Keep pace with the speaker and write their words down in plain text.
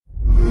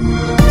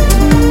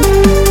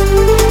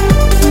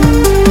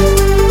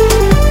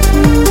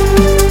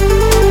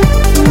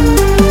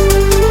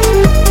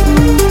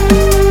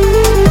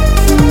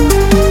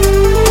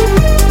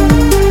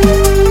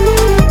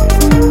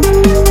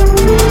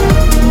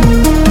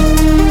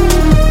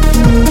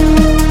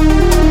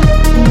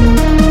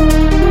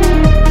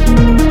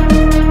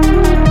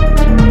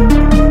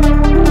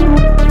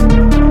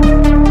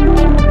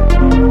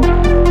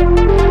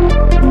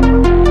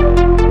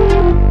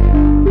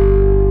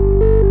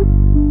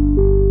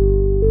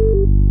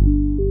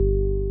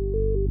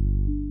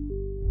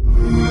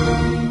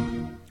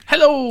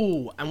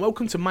and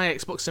welcome to My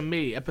Xbox and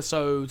Me,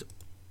 episode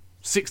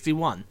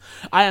 61.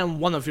 I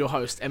am one of your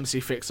hosts, MC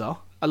Fixer,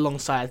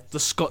 alongside the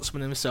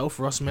Scotsman himself,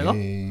 Ross Miller.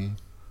 Hey.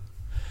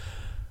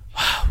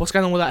 What's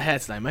going on with that hair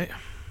today, mate?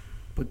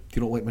 But do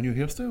you not like my new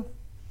hairstyle?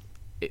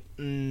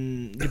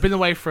 You've been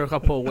away for a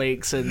couple of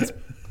weeks, and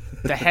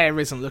the hair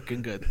isn't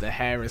looking good.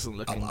 I've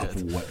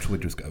literally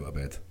just got out of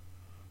bed.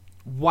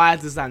 Why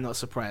does that not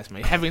surprise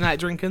me? Heavy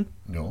night drinking?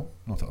 No,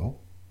 not at all.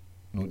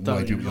 No Don't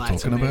idea you what lie you're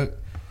to talking me. about.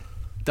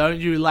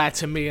 Don't you lie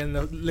to me and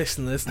the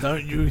listeners.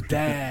 Don't you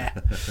dare.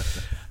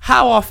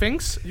 How are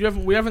things?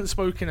 We haven't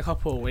spoken in a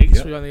couple of weeks.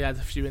 Yep. We only had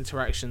a few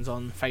interactions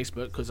on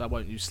Facebook because I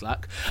won't use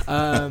Slack.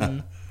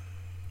 How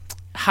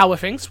are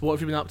things? What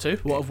have you been up to?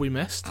 What have we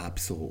missed?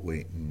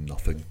 Absolutely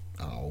nothing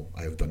at all.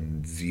 I have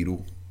done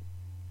zero.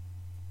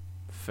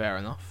 Fair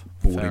enough.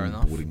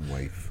 Boring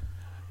wife.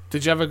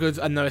 Did you have a good...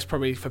 I know it's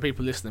probably, for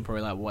people listening,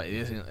 probably like, what it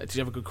is. Did you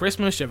have a good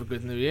Christmas? Did you have a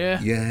good New Year?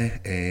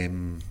 Yeah,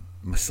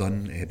 my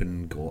son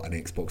Eben got an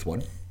Xbox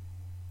One.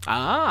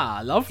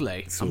 Ah,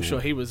 lovely. So- I'm sure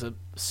he was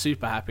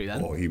super happy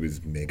then. Oh, he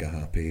was mega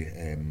happy.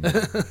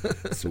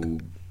 So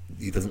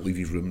he doesn't leave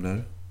his room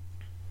now.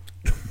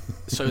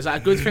 So is that a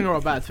good thing or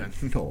a bad thing?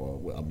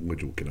 No, I'm only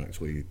joking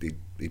actually.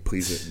 He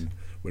plays it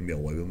when we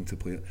allow him to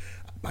play it.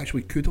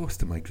 Actually, kudos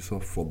to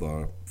Microsoft for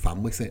their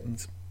family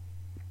settings,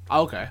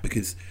 Okay.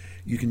 because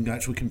you can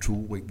actually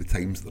control like the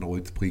times that they're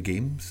allowed to play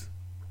games.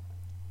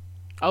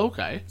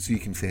 Okay. So you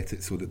can set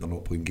it so that they're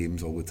not playing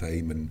games all the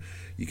time, and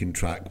you can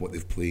track what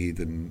they've played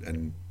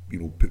and you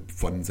know, put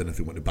funds in if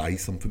they want to buy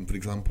something, for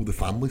example. The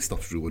family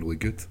stuff's really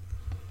good.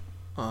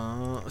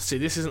 See,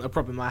 this isn't a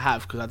problem I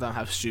have because I don't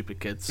have stupid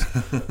kids.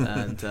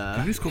 And Did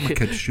you just call my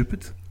kids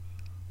stupid?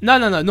 No,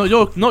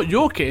 not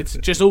your kids,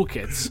 just all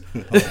kids.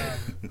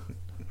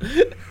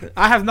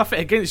 I have nothing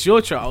against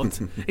your child.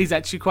 He's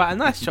actually quite a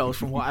nice child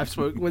from what I've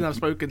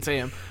spoken to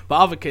him. But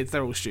other kids,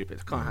 they're all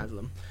stupid. Can't handle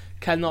them.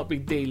 Cannot be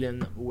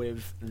dealing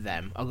with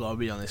them. I've got to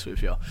be honest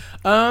with you.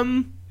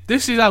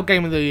 This is our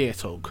Game of the Year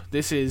talk.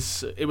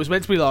 It was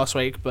meant to be last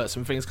week, but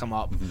some things come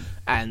up,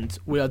 and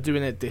we are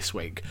doing it this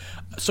week.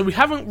 So we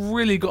haven't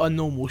really got a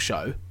normal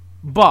show,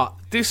 but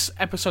this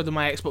episode of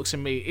My Xbox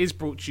and Me is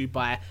brought to you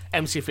by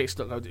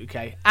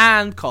mcfix.co.uk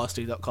and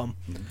casty.com.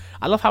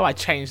 I love how I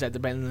change that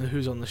depending on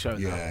who's on the show now.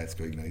 Yeah, it's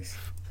very nice.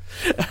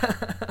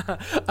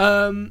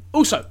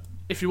 Also,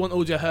 if you want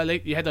audio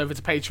early, you head over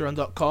to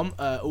patreon.com.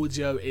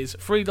 Audio is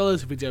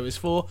 $3, video is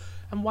 $4.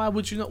 And why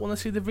would you not want to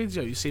see the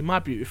video? You see my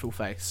beautiful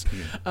face.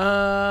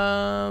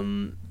 Yeah.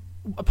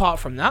 Apart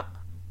from that,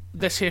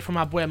 let's hear from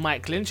our boy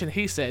Mike Lynch, and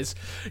he says,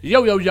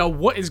 yo,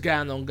 what is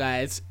going on,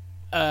 guys?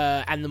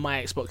 And the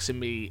My Xbox and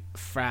Me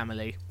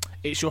family.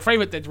 It's your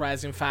favourite Dead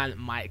Rising fan,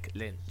 Mike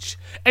Lynch.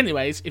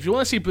 Anyways, if you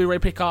want to see Blu-ray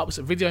pickups,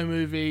 video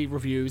movie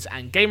reviews,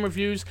 and game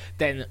reviews,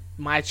 then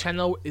my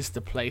channel is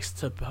the place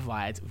to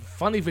provide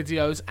funny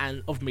videos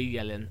and of me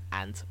yelling,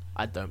 and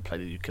I don't play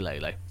the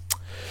ukulele.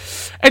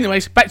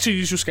 Anyways, back to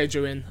usual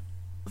scheduling.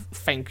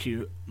 Thank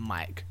you,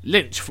 Mike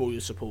Lynch, for all your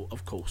support,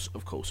 of course.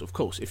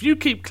 If you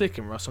keep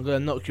clicking, Ross, I'm going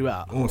to knock you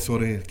out. Oh,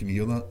 sorry, can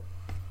you hear that?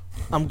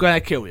 I'm going to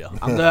kill you.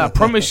 I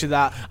promise you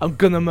that. I'm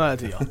going to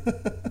murder you.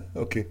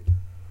 Okay.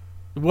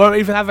 We won't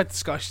even have a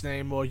discussion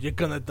anymore. You're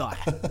going to die.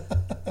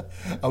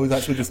 I was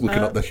actually just looking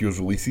up this year's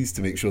releases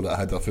to make sure that I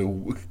had a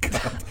full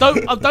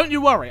card. Don't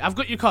you worry. I've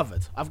got you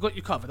covered.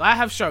 I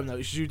have show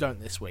notes. You don't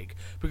this week.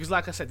 Because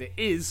like I said, it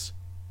is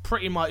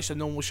pretty much a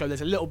normal show.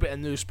 There's a little bit of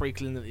news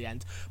sprinkling at the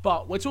end.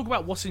 But we'll talk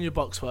about what's in your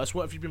box first.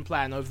 What have you been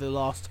playing over the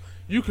last...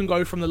 You can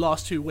go from the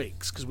last 2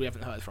 weeks, because we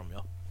haven't heard from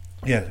you.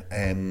 Yeah,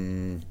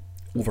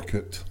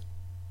 Overcooked.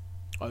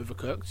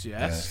 Overcooked, yes.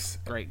 Yes.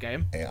 Great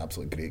game.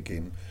 Absolutely great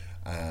game.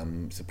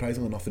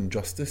 Surprisingly enough,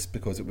 Injustice,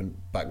 because it went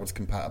backwards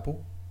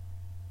compatible.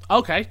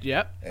 Okay,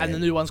 yep. And the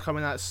new one's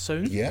coming out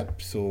soon.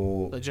 Yep,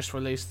 so... They just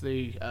released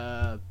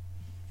the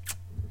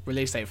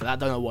release date for that.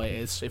 Don't know what it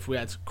is. If we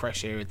had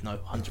Crash here, we'd know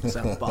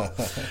 100%. But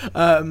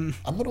I'm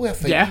not really a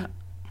fighting yeah.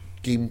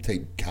 game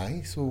type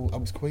guy, so I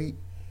was quite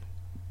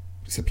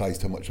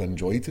surprised how much I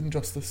enjoyed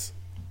Injustice.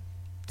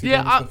 to be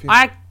honest with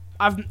you.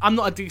 I'm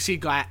not a DC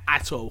guy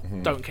at all.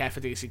 Don't care for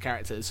DC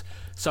characters.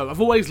 So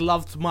I've always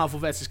loved Marvel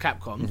vs.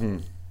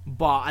 Capcom,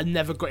 but I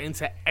never got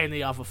into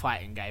any other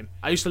fighting game.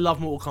 I used to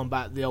love Mortal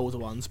Kombat, the older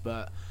ones,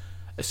 but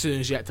as soon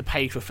as you had to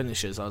pay for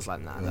finishers, I was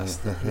like, nah,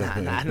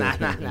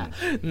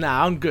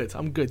 I'm good,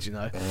 you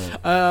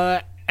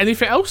know.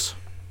 Anything else?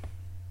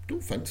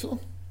 Don't think so.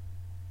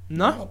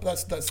 No?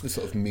 That's the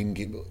sort of main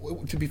game.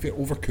 To be fair,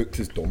 Overcooked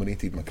has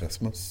dominated my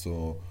Christmas,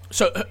 so...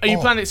 So are you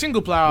playing it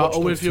single player Watch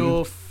or with Dogs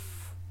your...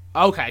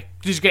 Okay.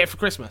 Did you get it for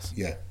Christmas?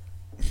 Yeah.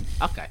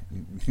 Okay.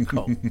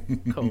 Cool.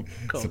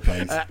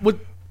 Surprise.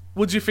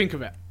 What do you think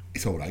of it?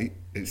 It's alright.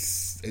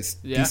 It's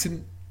Yeah.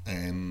 decent.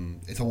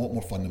 It's a lot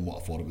more fun than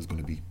what I thought it was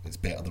going to be. It's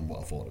better than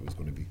what I thought it was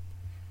going to be.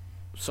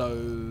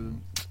 So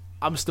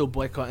I'm still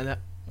boycotting it.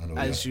 I know,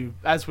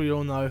 As we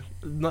all know,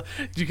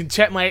 you can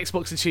check my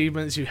Xbox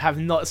achievements. You have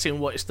not seen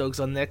Watch Dogs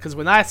on there, because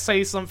when I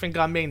say something,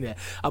 I mean it.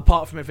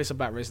 Apart from if it's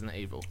about Resident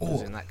Evil,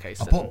 because in that case,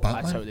 I bought then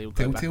I Batman totally will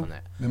go back Telltale. on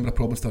it. Remember I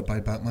promised I'd buy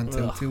Batman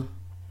Telltale?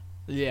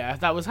 Yeah,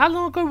 that was, how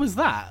long ago was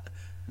that?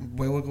 A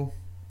while ago,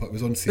 but it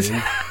was on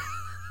sale.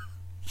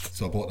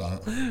 So I bought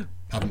that.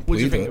 Haven't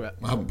What'd you played think it. of it?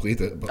 I haven't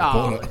played it, but I Oh,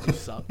 bought you it.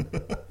 suck.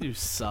 You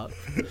suck.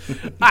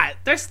 Alright,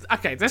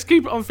 let's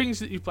keep it on things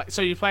that you play.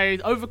 So you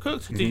played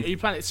Overcooked? Are you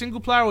playing it single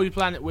player or are you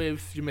playing it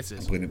with your missus?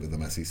 I'm playing it with the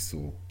missus,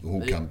 so the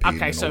whole campaign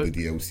okay, and so- all the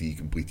DLC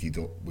completed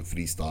with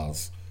 3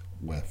 stars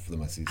with the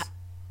missus.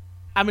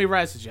 How many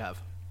rounds did you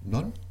have?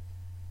 None?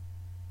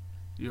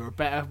 You're a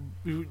better...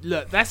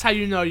 Look, that's how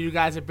you know you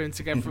guys have been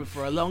together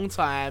for a long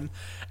time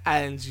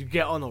and you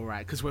get on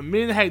alright. Because when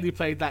me and Haley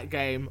played that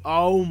game,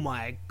 oh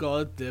my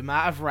god, the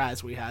amount of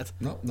rounds we had.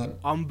 No, none.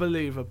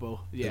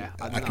 Unbelievable. Yeah.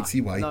 I can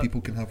see why people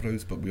can have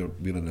rows, but we're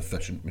an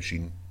efficient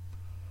machine.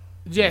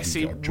 Yeah, We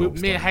see, get our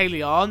jobs me and done.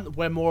 Haley aren't.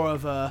 We're more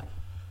of a...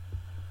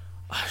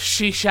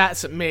 She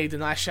shouts at me,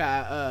 then I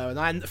shout at her, and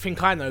I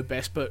think I know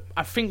best, but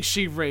I think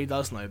she really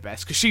does know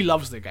best, because she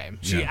loves the game.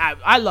 Yeah.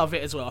 I love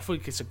it as well. I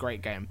think it's a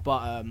great game,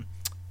 but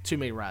too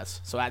many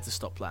Raz, so I had to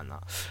stop playing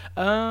that.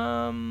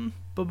 Boom,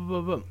 boom,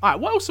 boom, boom. Alright,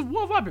 what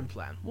have I been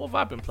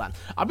playing?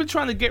 I've been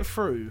trying to get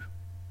through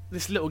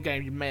this little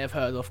game you may have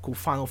heard of called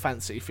Final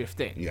Fantasy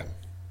 15. Yeah.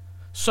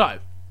 So,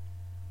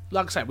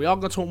 like I said, we are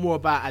going to talk more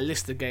about a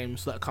list of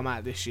games that come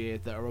out this year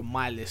that are on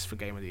my list for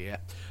Game of the Year.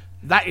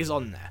 That is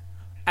on there.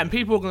 And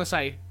people are going to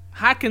say,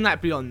 how can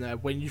that be on there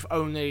when you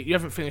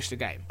haven't finished the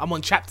game? I'm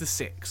on chapter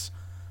 6.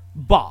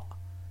 But,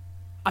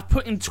 I've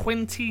put in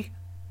 29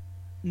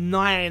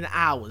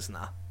 hours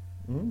now.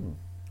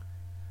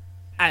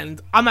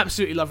 And I'm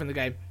absolutely loving the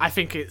game. I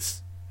think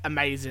it's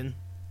amazing.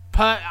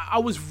 I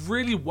was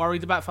really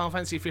worried about Final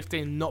Fantasy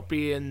 15 not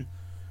being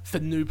for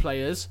new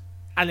players.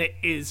 And it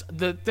is.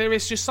 There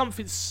is just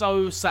something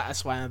so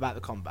satisfying about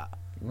the combat.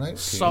 Right. Okay.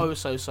 So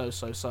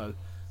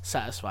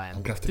satisfying.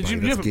 I'm going to have to Did buy you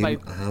this haven't game.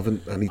 played? I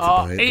haven't. I need to Oh,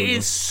 buy it. it don't I?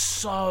 is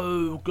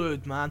so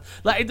good, man.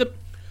 Like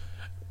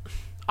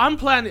I'm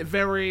playing it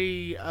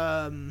very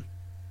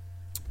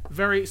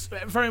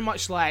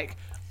much like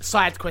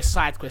side quest.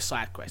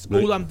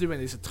 Right. All I'm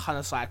doing is a ton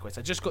of side quests.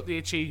 I just got the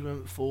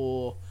achievement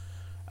for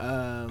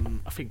I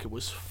think it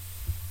was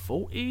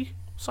 40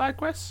 side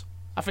quests.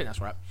 I think that's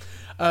right.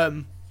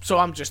 So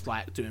I'm just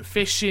like doing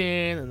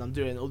fishing and I'm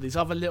doing all these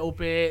other little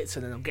bits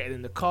and then I'm getting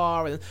in the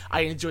car and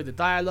I enjoy the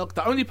dialogue.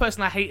 The only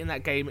person I hate in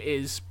that game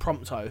is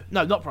Prompto.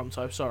 No, not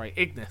Prompto, sorry,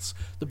 Ignis,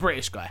 the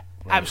British guy.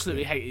 Right,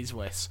 Absolutely hate his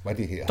voice. Why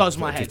do you hate it? Does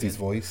my Just head his in.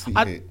 voice? You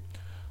I- hate?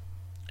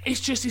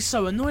 It's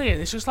so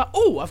annoying. It's just like,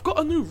 oh, I've got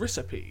a new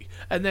recipe,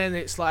 and then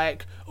it's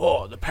like,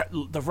 oh,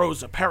 the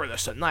roads are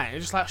perilous at night. And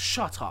it's just like,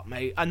 shut up,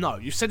 mate. I know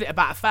you said it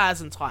about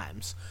 1,000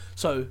 times,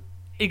 so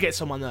it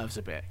gets on my nerves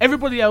a bit.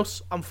 Everybody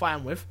else, I'm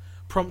fine with.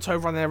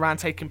 Prompto running around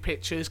taking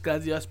pictures,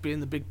 Gladius being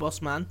the big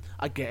boss man.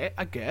 I get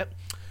it.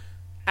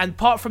 And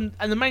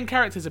the main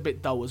character's a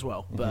bit dull as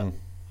well, but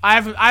I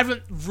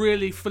haven't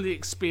really fully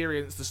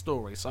experienced the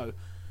story, so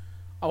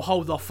I'll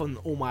hold off on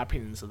all my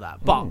opinions of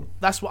that. But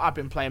that's what I've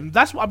been playing.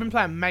 That's what I've been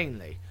playing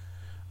mainly.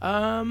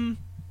 More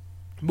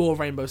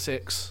Rainbow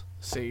Six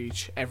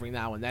Siege every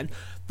now and then.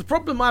 The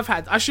problem I've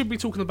had, I should be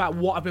talking about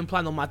what I've been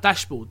playing on my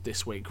dashboard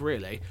this week,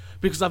 really,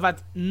 because I've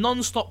had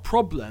non-stop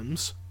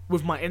problems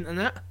with my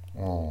internet.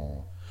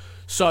 Oh.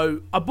 So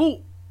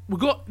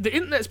the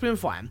internet's been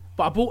fine,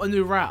 but I bought a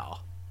new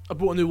router. I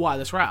bought a new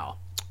wireless router,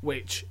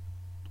 which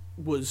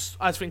I was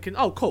thinking,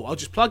 oh cool, I'll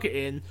just plug it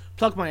in,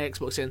 plug my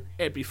Xbox in,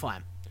 it'd be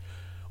fine.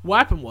 What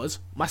happened was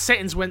my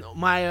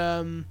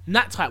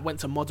NAT type went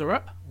to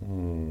moderate.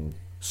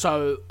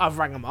 So I've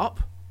rang them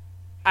up,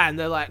 and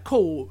they're like,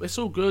 "Cool, it's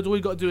all good. All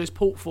you got to do is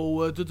port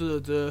forward.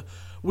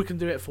 We can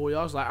do it for you."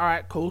 I was like, "All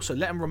right, cool." So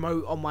let them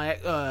remote on my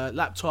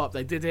laptop.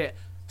 They did it.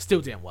 Still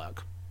didn't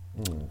work.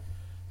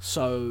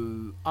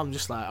 So I'm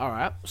just like, all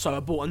right. So I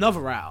bought another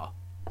router.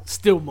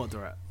 Still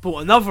moderate.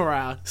 Bought another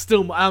router.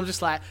 I'm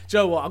just like, do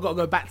you know what? I've got to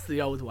go back to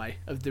the old way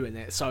of doing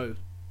it. So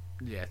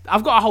yeah,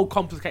 I've got a whole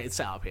complicated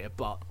setup here,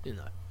 but you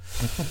know.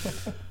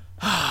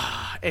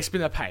 It's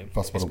been a pain.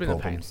 First It's world been a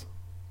pain. problems.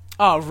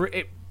 Oh,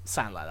 it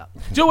sound like that.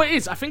 Do you know what it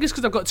is? I think it's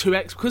because I've got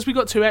because we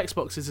got two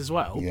Xboxes as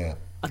well. Yeah,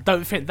 I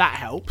don't think that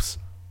helps.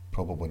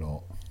 probably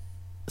not.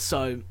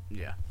 So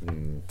yeah,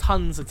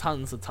 tons.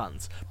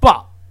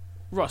 But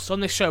Ross, on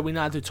this show we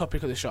now do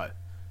topic of the show,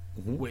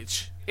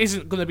 which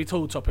isn't going to be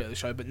called topic of the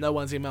show, but no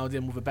one's emailed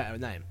in with a better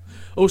name.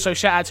 Also,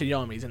 shout out to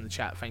Yami, he's in the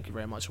chat. Thank you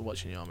very much for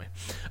watching, Yami.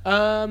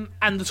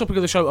 And the topic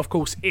of the show, of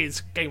course,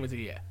 is Game of the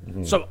Year.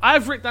 So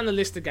I've written down a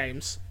list of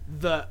games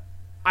that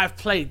I've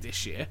played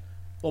this year,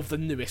 of the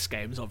newest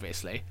games,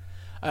 obviously.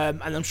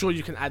 And I'm sure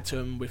you can add to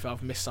them if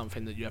I've missed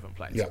something that you haven't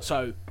played. Yeah.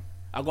 So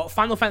I've got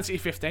Final Fantasy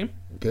 15,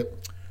 Okay.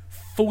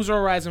 Forza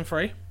Horizon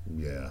 3,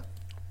 Yeah.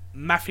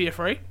 Mafia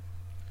 3,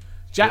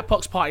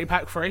 Jackbox Party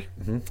Pack 3,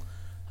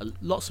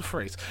 lots of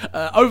threes,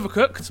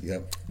 Overcooked, Yeah.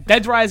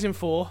 Dead Rising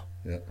 4,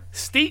 Yeah.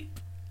 Steep,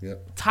 Yeah.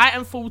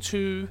 Titanfall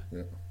 2,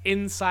 Yeah.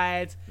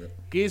 Inside, Yeah.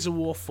 Gears of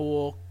War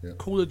 4, Yeah.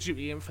 Call of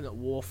Duty Infinite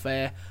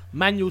Warfare,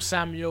 Manual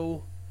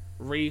Samuel,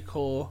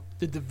 Recall,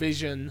 The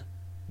Division,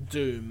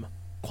 Doom,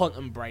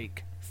 Quantum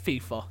Break,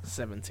 FIFA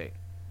 17.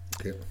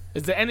 Okay.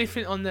 Is there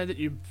anything on there that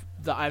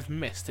that I've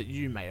missed that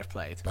you may have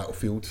played?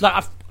 Battlefield.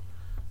 Like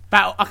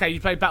Okay, you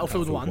played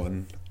Battlefield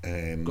 1.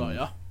 Got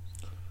ya.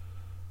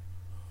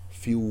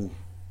 Feel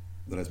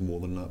there is more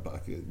than that,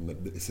 but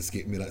it's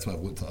escaped me. That's why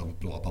I've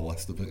brought up a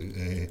list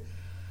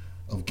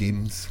of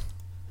games.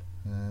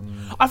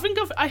 I think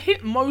I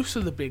hit most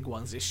of the big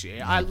ones this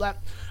year.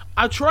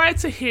 I tried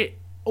to hit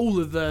all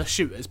of the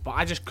shooters, but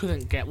I just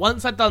couldn't get.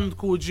 Once I'd done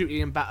Call of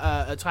Duty and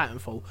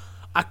Titanfall,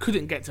 I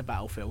couldn't get to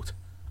Battlefield.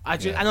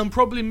 And I'm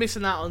probably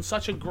missing out on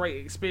such a great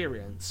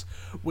experience,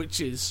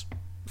 which is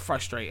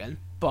frustrating.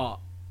 But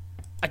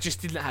I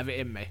just didn't have it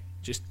in me.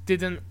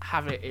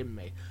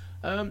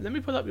 Let me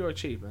pull up your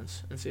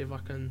achievements and see if I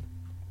can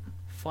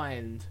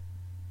find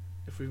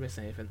if we missed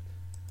anything.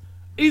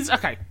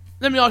 Okay,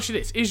 let me ask you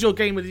this. Is your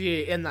game of the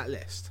year in that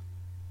list?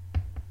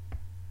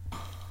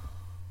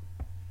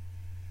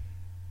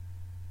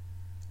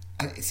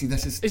 See,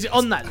 this is... Is it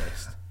on that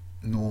list?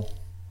 No.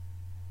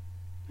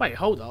 Wait,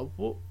 hold up.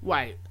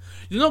 Wait.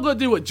 You're not going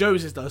to do what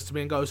Joseph does to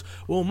me and goes,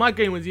 well, my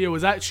game of the year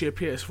was actually a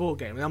PS4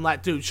 game. And I'm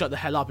like, dude, shut the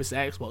hell up. It's the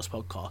Xbox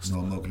podcast. No,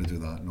 I'm not going to do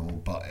that, no.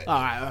 But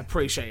alright, I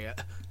appreciate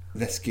it.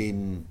 This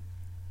game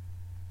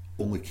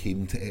only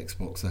came to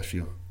Xbox this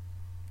year.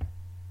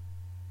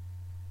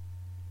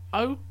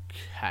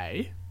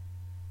 Okay.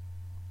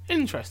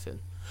 Interesting.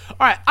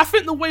 Alright, I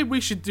think the way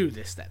we should do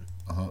this then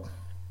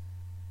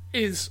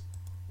is...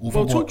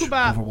 We'll talk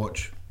about...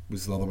 Overwatch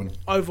was the other one.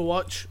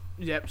 Overwatch.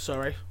 Yep,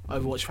 sorry.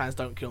 Overwatch fans,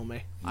 don't kill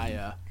me.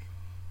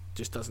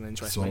 Just doesn't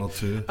interest me.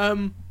 Dishonored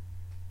 2.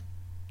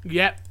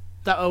 Yep.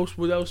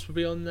 What else would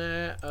be on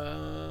there?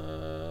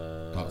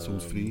 Dark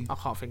Souls 3. I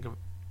can't think of...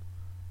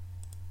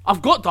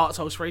 I've got Dark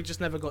Souls 3,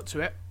 just never got to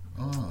it.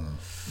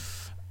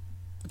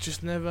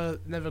 Just never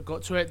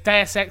got to it.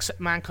 Deus Ex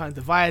Mankind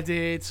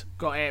Divided,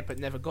 got it, but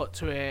never got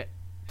to it.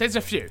 There's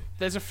a few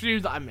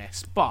that I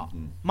missed, but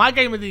my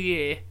game of the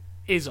year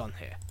is on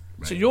here.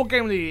 Right. So your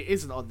game of the year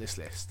isn't on this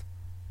list.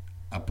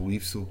 I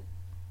believe so.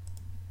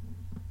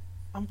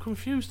 I'm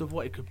confused of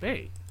what it could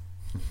be.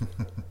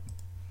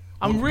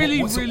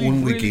 What's the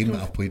only game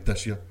that I've played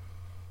this year?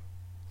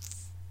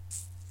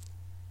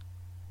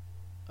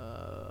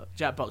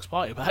 Jackbox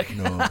Party Pack.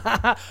 No.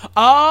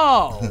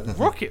 Oh,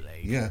 Rocket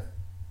League. Yeah.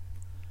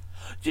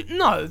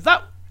 No,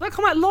 that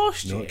came out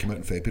last year. No, it came out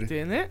in February.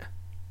 Didn't it?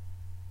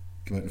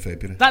 Came out in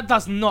February. That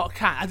does not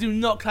count. I do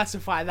not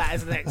classify that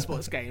as an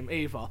Xbox game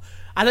either.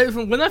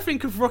 When I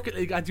think of Rocket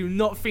League, I do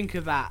not think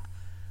of that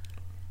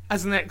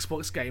as an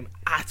Xbox game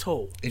at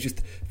all. It's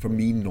just, for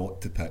me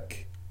not to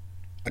pick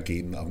a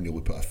game that I've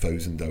nearly put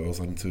 1,000 hours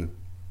into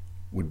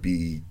would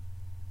be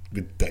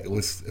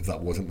ridiculous if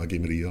that wasn't my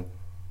game of the year.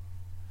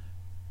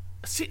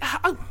 See,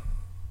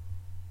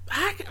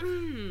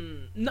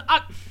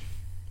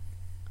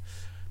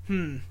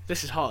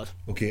 this is hard.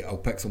 Okay, I'll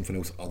pick something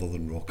else other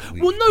than Rocket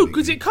League. Well, no,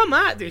 because it come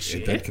out this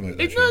year. It did come out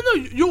this year. No,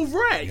 you're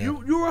right. Yeah.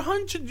 You're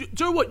 100. Do you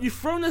know what? You've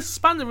thrown a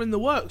spanner in the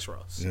works,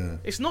 Ross. Yeah.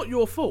 It's not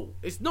your fault.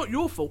 It's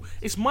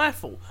my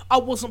fault. I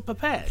wasn't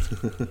prepared.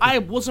 I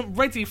wasn't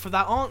ready for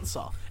that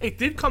answer. It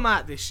did come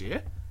out this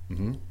year.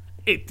 Mm-hmm.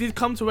 It did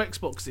come to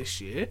Xbox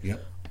this year. Yeah.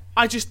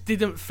 I just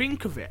didn't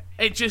think of it.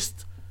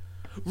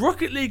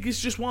 Rocket League is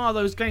just one of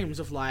those games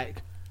of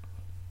like,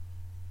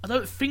 I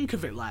don't think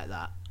of it like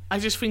that. I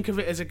just think of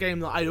it as a game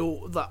that I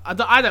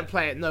don't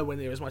play it nowhere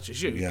near as much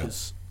as you,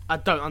 because I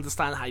don't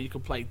understand how you can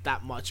play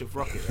that much of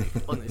Rocket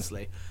League,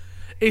 honestly.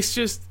 It's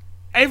just,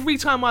 every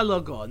time I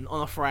log on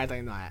a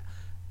Friday night,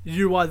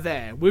 you are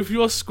there with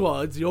your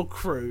squad, your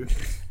crew,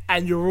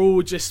 and you're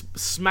all just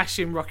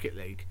smashing Rocket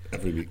League.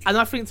 Every week. And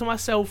I think to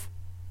myself,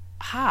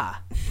 how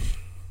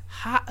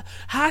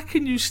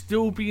can you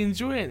still be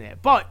enjoying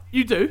it? But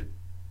you do.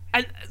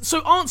 And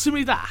so answer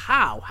me that.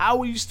 How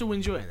are you still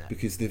enjoying it?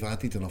 Because they've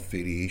added enough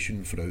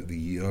variation throughout the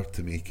year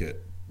to make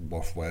it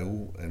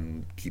worthwhile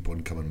and keep on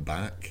coming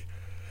back.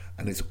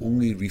 And it's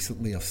only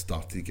recently I've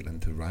started getting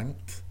into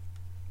ranked.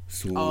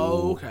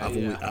 So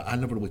I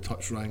never really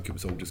touched rank. It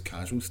was all just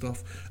casual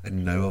stuff.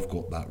 And now I've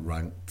got that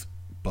ranked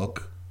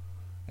bug.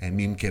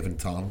 Me and Kevin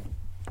Tarn.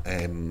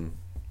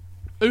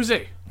 Who's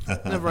he?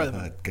 Never heard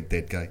of him. Good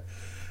dead guy.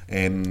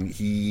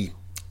 Me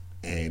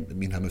and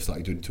him have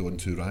started doing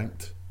 2-on-2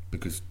 ranked,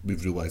 because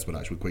we've realised we're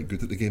actually quite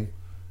good at the game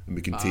and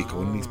we can take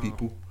on these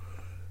people.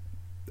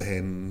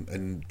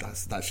 And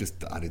that's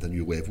just added a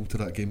new level to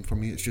that game for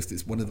me.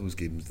 It's one of those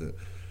games that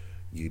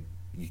you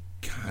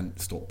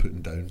can't stop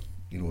putting down.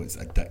 You know, it's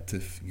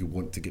addictive. You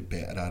want to get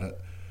better at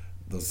it.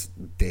 There's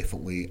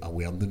definitely a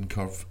learning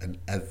curve, and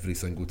every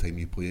single time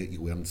you play it,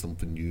 you learn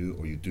something new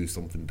or you do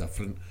something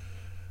different.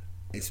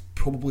 It's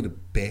probably the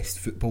best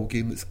football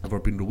game that's ever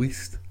been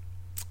released.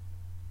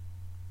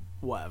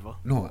 Whatever.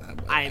 No,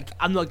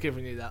 I'm not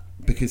giving you that.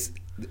 Because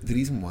the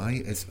reason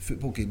why is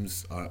football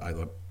games are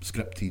either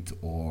scripted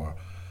or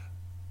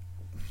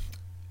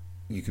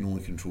you can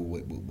only control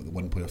with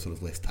one player, so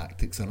there's less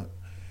tactics in it.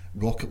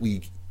 Rocket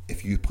League,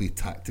 if you play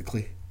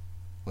tactically,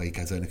 like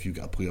as in if you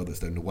get a player that's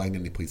down the wing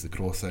and he plays the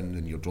cross in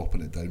and you're dropping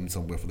it down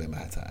somewhere for them to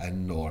hit it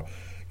in, or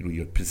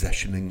you're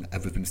positioning,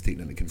 everything's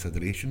taken into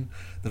consideration.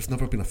 There's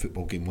never been a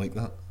football game like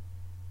that.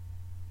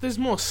 there's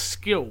more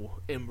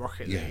skill in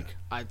Rocket Yeah. League,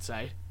 I'd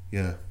say.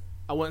 Yeah.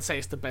 I wouldn't say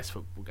it's the best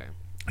football game.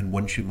 And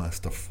once you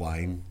master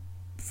flying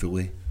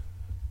fully,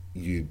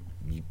 you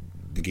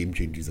the game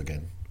changes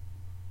again.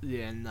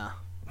 Yeah, nah.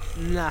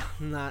 Nah.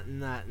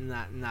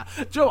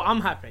 Joe,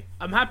 I'm happy.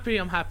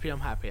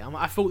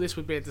 I thought this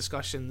would be a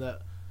discussion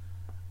that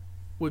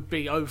would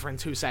be over in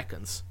 2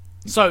 seconds.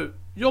 So,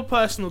 your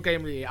personal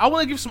game of the year. I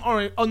want to give some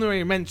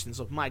honorary mentions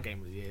of my game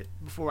of the year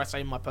before I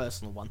say my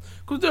personal one.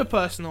 We'll do a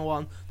personal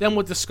one, then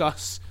we'll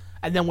discuss,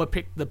 and then we'll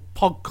pick the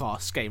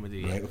podcast game of the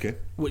year. Right, okay.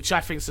 Which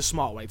I think is the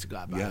smart way to go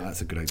about it. Yeah,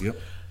 that's a good idea.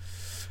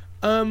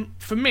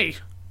 For me,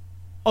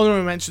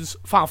 honorary mentions,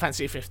 Final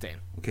Fantasy 15.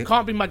 Okay.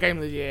 Can't be my game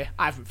of the year.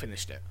 I haven't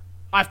finished it.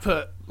 I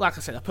put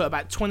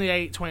about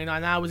 28,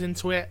 29 hours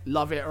into it.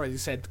 Love it. Already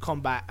said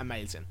combat,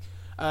 amazing.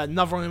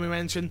 Another honorary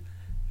mention,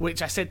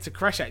 which I said to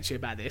Crash actually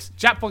about this,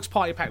 Jackbox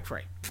Party Pack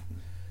 3.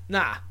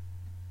 Nah.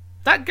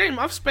 That game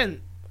I've spent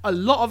a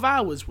lot of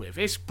hours with.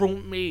 It's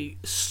brought me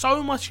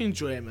so much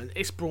enjoyment.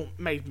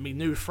 Made me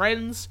new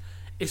friends.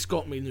 It's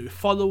got me new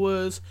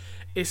followers.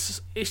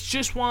 It's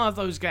just one of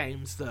those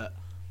games that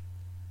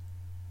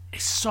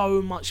it's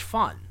so much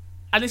fun.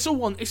 And it's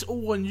all on you, do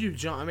you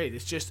know what I mean?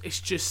 It's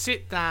just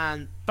sit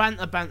down,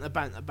 banter.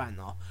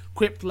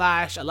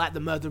 Quiplash, I like the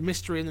murder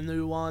mystery in the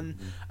new one.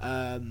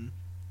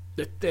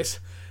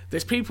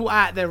 There's people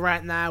out there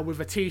right now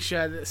with a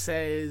t-shirt that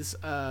says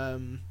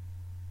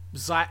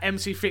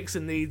MC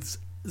Fixer needs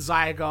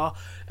Zygar,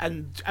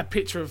 and a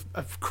picture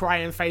of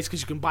crying face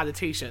because you can buy the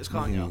t-shirts,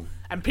 can't you?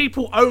 And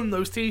people own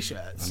those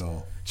t-shirts. I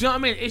know. Do you know what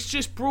I mean? It's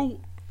just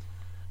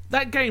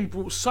that game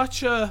brought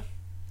such a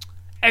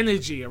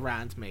energy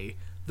around me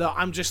that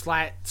I'm just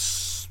like,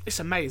 it's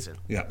amazing.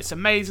 Yeah. It's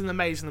amazing.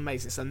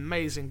 It's an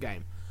amazing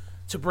game.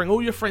 To bring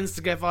all your friends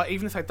together,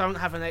 even if they don't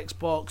have an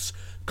Xbox,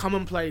 come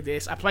and play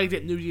this. I played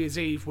it New Year's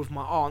Eve with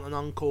my aunt and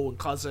uncle and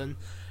cousin,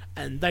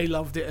 and they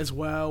loved it as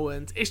well.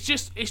 And it's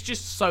just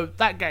so,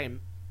 that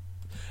game,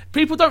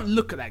 people don't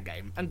look at that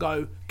game and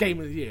go, game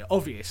of the year,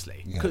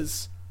 obviously,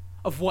 because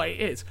of what it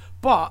is.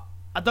 But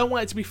I don't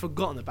want it to be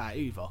forgotten about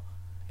either.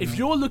 If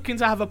you're looking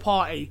to have a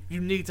party,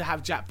 you need to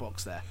have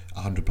Jackbox there.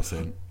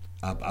 100%.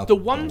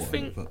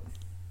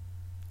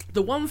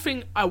 The one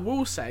thing I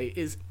will say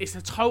is it's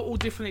a total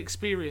different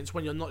experience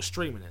when you're not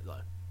streaming it,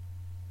 though.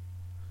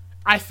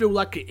 I feel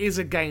like it is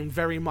a game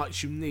very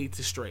much you need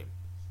to stream.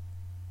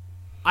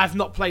 I've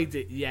not played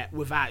it yet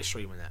without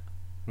streaming it.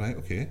 Right,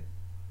 okay.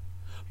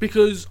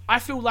 Because I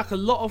feel like a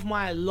lot of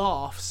my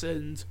laughs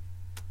a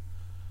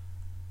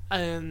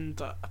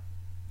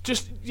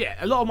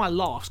lot of my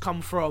laughs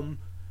come from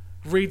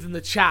reading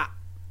the chat,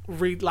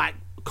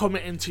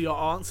 commenting to your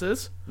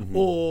answers,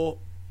 or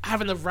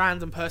having a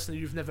random person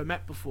you've never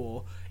met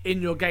before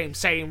in your game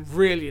saying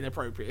really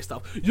inappropriate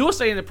stuff. You're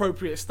saying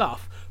inappropriate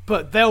stuff,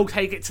 but they'll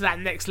take it to that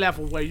next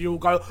level where you'll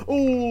go,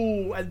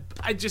 oh, and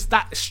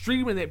that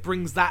streaming it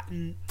brings that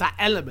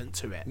element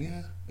to it.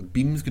 Yeah,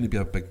 Beam's going to be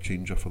a big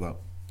changer for that,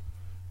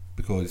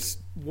 because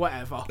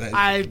whatever.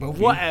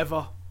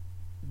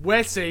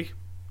 We'll see.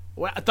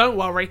 Don't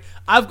worry,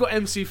 I've got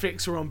MC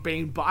Fixer on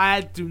Beam, but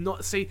I do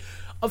not see.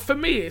 For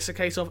me, it's a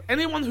case of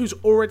anyone who's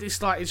already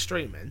started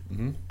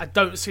streaming, I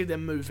don't see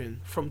them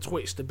moving from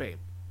Twitch to Beam.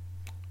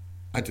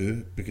 I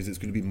do, because it's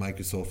going to be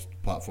Microsoft's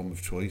platform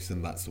of choice,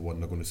 and that's the one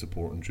they're going to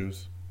support and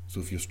choose. So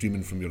if you're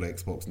streaming from your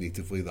Xbox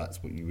natively,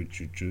 that's what you would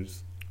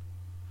choose.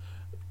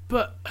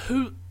 But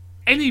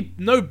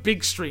no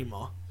big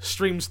streamer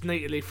streams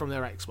natively from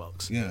their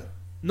Xbox. Yeah.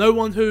 No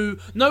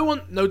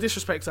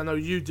disrespect, I know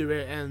you do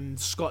it and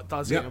Scott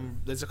does it, and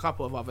there's a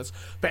couple of others,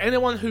 but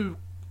anyone who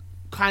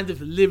kind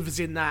of lives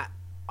in that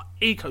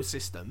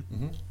ecosystem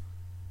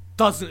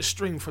doesn't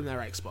stream from their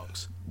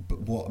Xbox.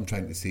 But what I'm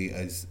trying to say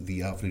is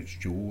the average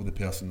Joe, the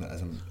person that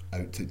isn't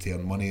out to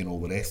earn money and all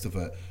the rest of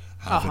it,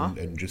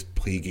 and just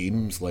play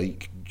games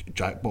like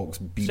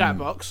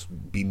Jackbox,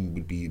 Beam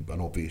would be an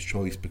obvious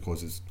choice,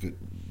 because it's got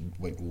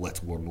like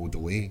little or no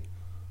delay.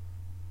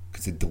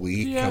 Because the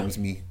delay kills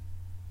me.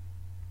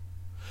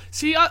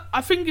 See,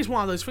 I think it's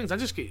one of those things. I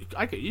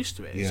get used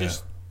to it. It's Yeah.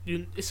 just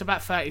it's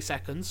about 30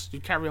 seconds. You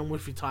carry on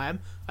with your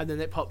time, and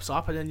then it pops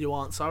up, and then you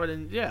answer,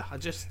 and then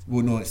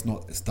Well, no, it's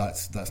not.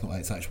 That's not.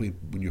 It's actually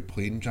when you're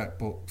playing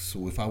Jackbox.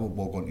 So if I would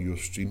log onto your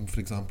stream,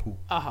 for example,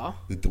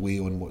 the delay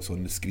on what's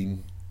on the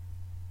screen.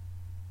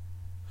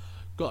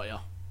 Got ya.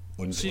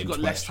 So you've on got Twitch,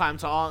 less time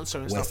to answer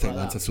and less stuff time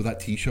like to answer. that. So that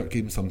T-shirt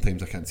game,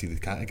 sometimes I can't see the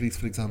categories,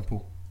 for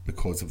example,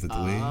 because of the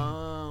delay.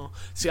 Oh,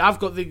 see, I've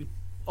got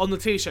on the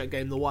T-shirt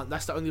game,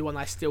 that's the only one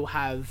I still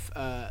have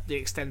the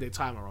extended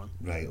timer on.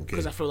 Right, okay.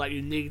 Because I feel like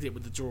you need it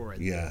with the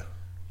drawing. Yeah.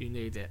 You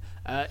need it.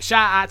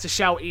 Shout out to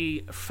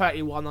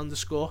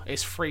Shouty31_.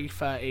 It's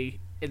 3:30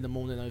 in the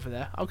morning over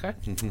there. Okay.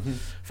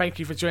 Thank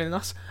you for joining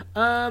us.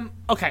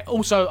 Okay,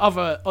 also,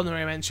 other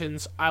honorary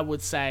mentions, I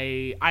would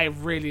say I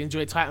really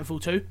enjoyed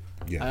Titanfall 2.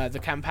 Yeah. The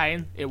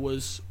campaign. It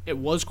was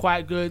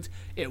quite good.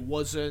 It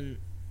wasn't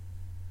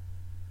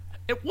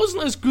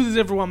as good as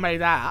everyone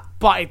made out,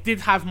 but it did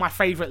have my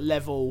favourite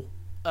level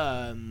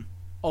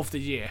of the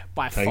year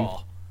by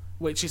far,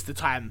 which is the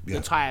time. Yeah.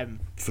 The time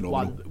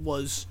Phenomenal. one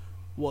was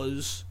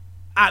was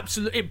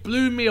absolute. It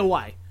blew me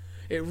away.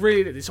 It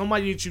really did. It's on my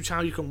YouTube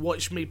channel. You can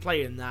watch me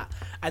playing that,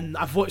 and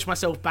I've watched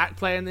myself back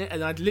playing it,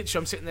 and I'm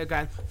sitting there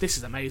going, "This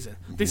is amazing.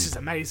 This is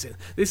amazing.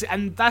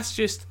 And that's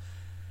just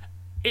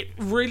it.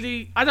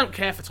 Really, I don't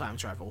care for time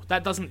travel.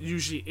 That doesn't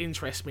usually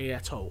interest me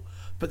at all.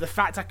 But the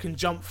fact I can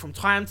jump from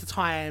time to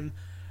time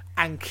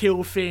and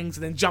kill things,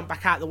 and then jump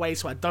back out of the way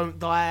so I don't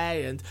die,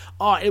 and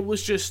it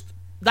was just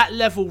that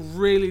level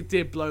really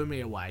did blow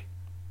me away.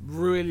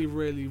 Really,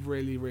 really,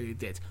 really, really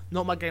did.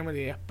 Not my game of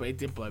the year, but it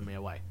did blow me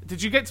away.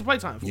 Did you get to play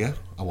Titanfall? Yeah,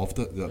 I loved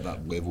it.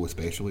 That level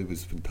especially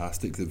was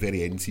fantastic. The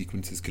very end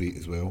sequence is great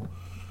as well.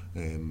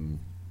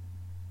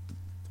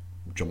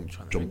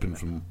 Jumping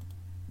from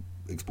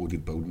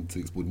exploded building to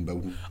exploding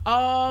building.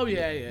 Oh,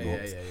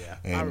 yeah.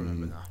 I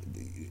remember now.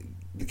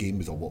 The game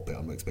was a lot better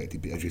than I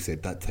expected, but as you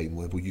said, that time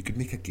level, you could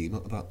make a game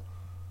out of that.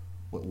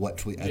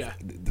 Literally,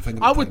 the thing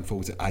about Titanfall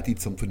was it added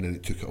something and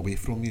it took it away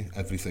from you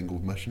every single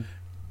mission.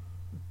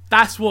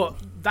 That's what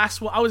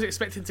I was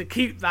expecting, to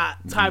keep that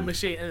time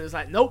machine, and it's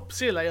like, nope,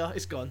 see you later,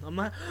 it's gone. I'm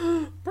like,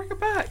 bring it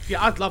back.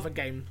 Yeah, I'd love a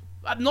game.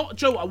 Not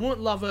Joe, I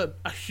wouldn't love a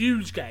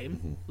huge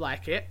game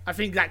like it. I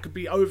think that could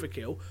be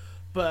overkill,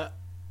 but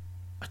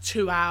a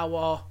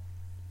 2-hour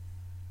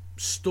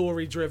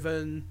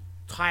story-driven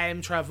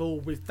time travel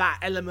with that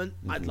element,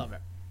 I'd love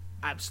it.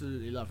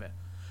 Absolutely love it.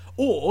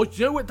 Or, do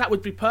you know what that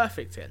would be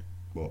perfect in?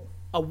 What?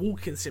 A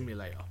walking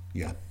simulator.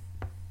 Yeah.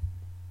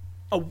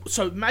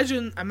 So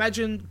imagine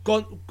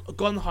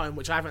Gone Home,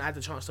 which I haven't had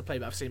the chance to play,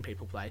 but I've seen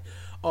people play,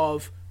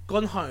 of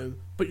Gone Home,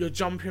 but you're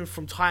jumping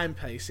from time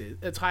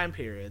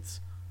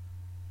periods,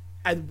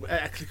 and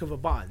a click of a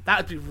button. That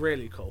would be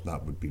really cool.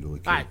 That would be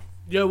really cool. Right,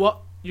 you know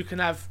what? You can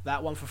have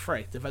that one for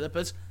free.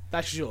 Developers,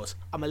 that's yours.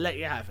 I'm gonna let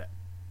you have it.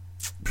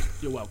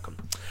 You're welcome.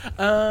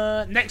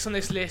 Next on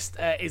this list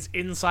is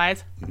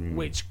Inside,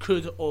 which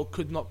could or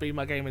could not be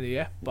my game of the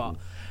year, but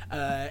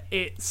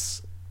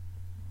it's.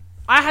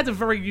 I had a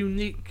very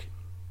unique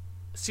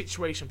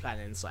situation plan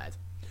Inside,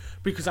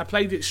 because I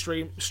played it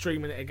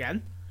streaming it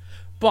again,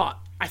 but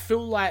I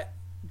feel like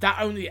that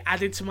only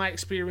added to my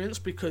experience,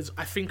 because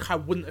I think I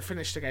wouldn't have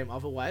finished the game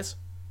otherwise.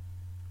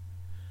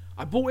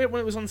 I bought it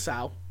when it was on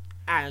sale,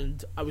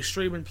 and I was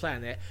streaming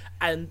playing it,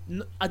 and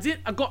I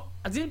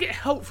didn't get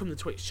help from the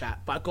Twitch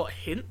chat, but I got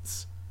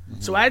hints.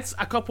 So I had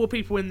a couple of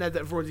people in there that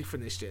have already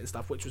finished it and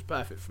stuff, which was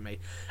perfect for me.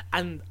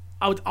 And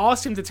I would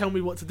ask him to tell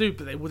me what to do,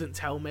 but they wouldn't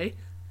tell me.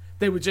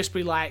 They would just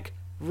be like,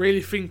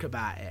 really think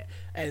about it,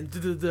 and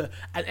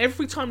and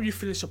every time you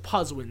finish a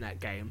puzzle in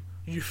that game,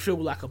 you feel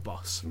like a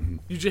boss.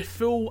 You just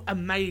feel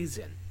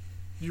amazing.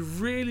 You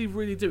really,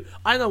 really do.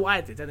 I know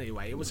I did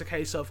anyway. It was a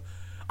case of,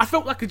 I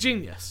felt like a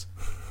genius.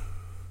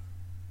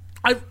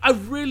 I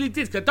really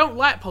did, because I don't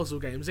like puzzle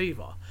games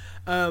either.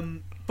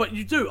 But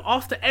you do.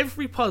 After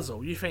every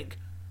puzzle, you think,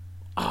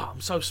 I'm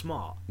so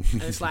smart.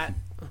 And it's like,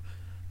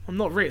 I'm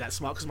not really that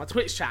smart, because my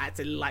Twitch chat had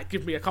to like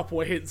give me a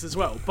couple of hints as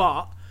well.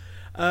 But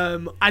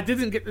I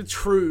didn't get the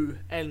true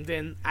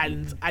ending,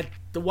 and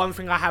the one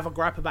thing I have a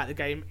gripe about the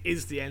game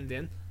is the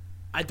ending.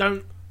 I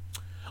don't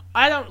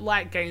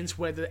like games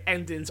where the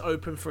ending's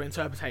open for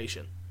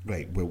interpretation.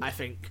 Right, well,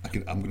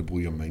 I'm going to blow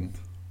your mind.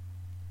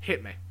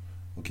 Hit me.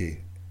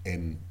 Okay,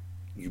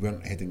 you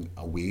weren't heading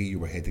away, you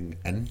were heading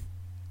in.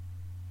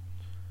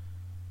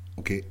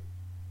 Okay.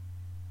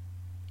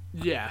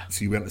 Yeah.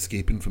 So you weren't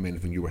escaping from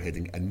anything, you were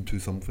heading into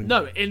something?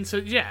 No,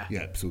 yeah.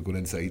 Yeah, so going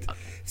inside.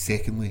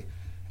 Secondly,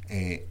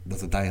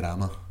 there's a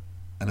diorama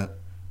in it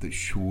that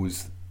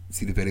shows,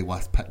 see the very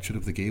last picture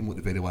of the game, like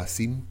the very last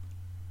scene?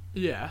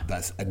 Yeah.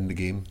 That's in the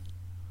game.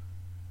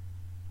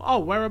 Oh,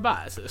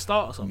 whereabouts? At the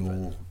start or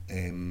something? No,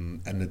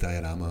 in the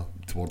diorama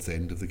towards the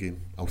end of the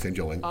game. I'll send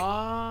you a link.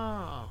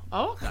 Oh,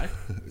 okay.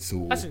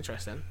 So that's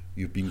interesting.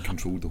 You've been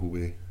controlled the whole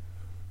way.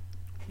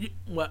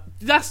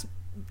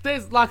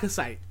 There's like I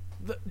say,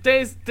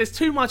 there's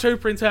too much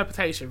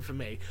over-interpretation for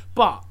me.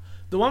 But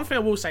the one thing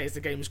I will say is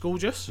the game is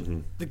gorgeous.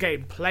 The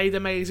game played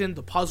amazing.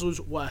 The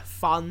puzzles were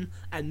fun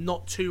and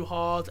not too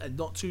hard and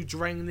not too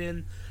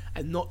draining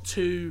and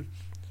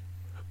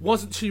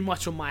wasn't too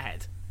much on my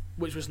head,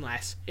 which was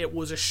nice. It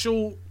was a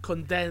short,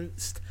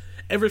 condensed.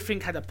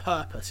 Everything had a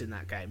purpose in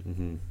that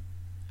game,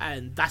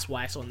 and that's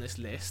why it's on this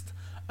list.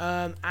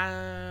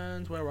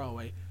 And where are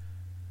we?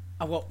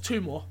 I've got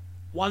two more.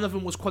 One of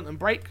them was Quantum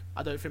Break.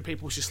 I don't think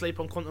people should sleep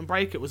on Quantum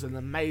Break. It was an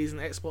amazing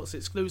Xbox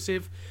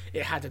exclusive.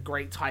 It had a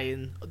great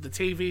tie-in. The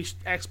TV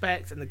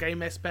aspect and the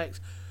game aspect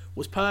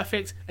was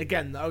perfect.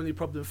 Again, the only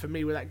problem for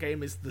me with that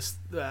game is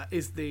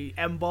the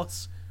end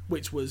boss,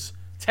 which was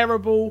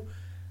terrible.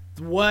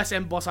 The worst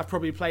end boss I've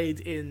probably played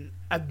in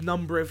a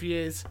number of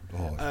years.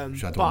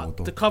 Shadow but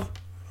Model. the cover.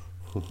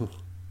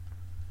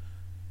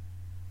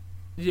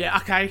 Yeah,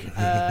 okay.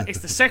 It's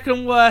the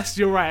second worst.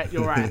 You're right.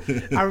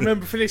 I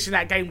remember finishing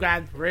that game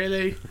going,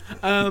 really?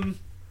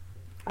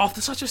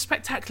 After such a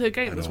spectacular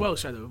game as well,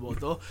 Shadow of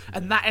Mordor,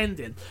 and that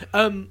ending.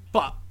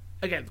 But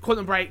again,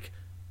 Quantum Break,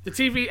 the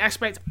TV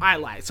aspect, I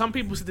liked. Some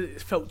people said that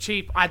it felt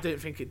cheap. I don't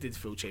think it did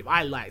feel cheap.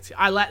 I liked it.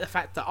 I liked the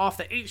fact that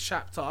after each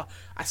chapter,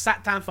 I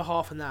sat down for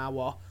half an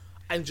hour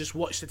and just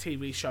watch the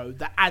TV show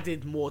that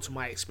added more to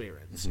my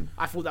experience.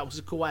 I thought that was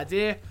a cool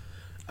idea.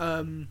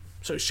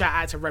 So shout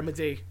out to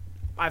Remedy.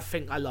 I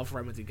think I love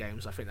Remedy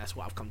games. I think that's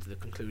what I've come to the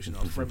conclusion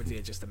of. Remedy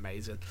are just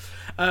amazing.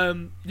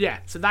 Yeah,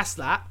 so that's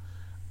that.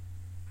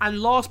 And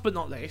last but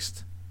not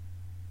least,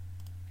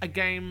 a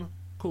game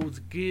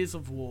called Gears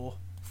of War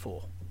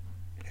 4.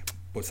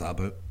 What's that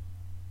about?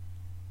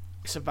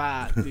 It's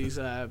about these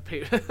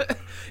people.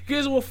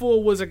 Gears of War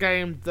 4 was a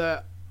game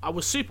that I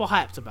was super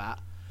hyped about,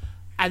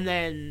 and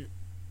then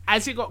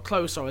as it got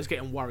closer, I was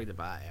getting worried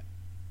about it.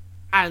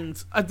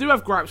 And I do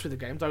have gripes with the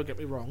game, don't get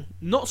me wrong.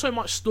 Not so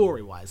much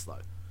story-wise,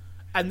 though.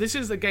 And this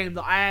is the game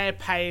that I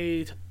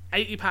paid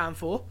 £80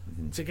 for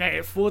to get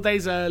it 4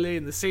 days early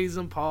in the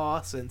season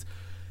pass, and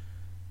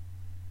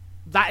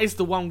that is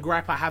the one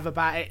gripe I have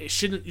about it.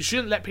 You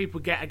shouldn't let people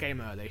get a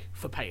game early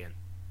for paying.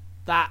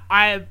 That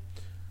I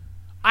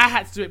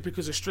had to do it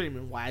because of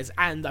streaming wise,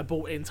 and I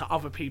bought into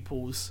other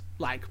people's,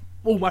 like,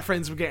 all my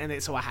friends were getting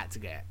it, so I had to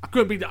get it. I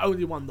couldn't be the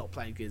only one not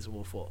playing Gears of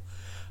War 4.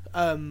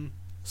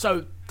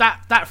 So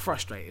that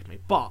frustrated me.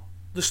 But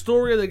the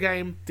story of the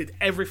game did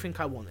everything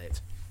I wanted.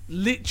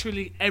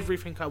 Literally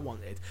everything I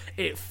wanted.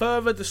 It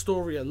furthered the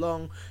story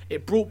along.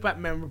 It brought back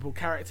memorable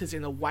characters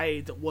in a way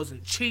that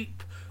wasn't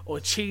cheap or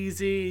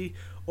cheesy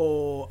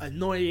or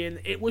annoying.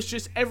 It was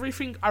just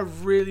everything I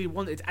really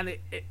wanted, and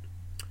it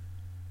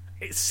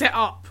set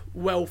up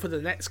well for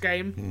the next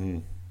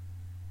game.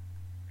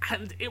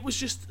 And it was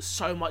just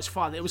so much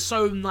fun. It was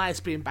so nice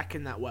being back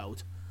in that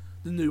world.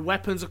 The new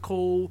weapons are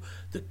cool.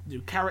 The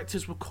new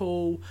characters were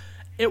cool.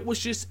 It was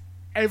just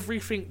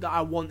everything that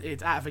I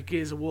wanted out of a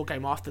Gears of War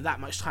game after that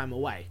much time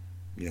away.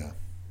 Yeah.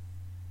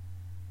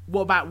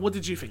 What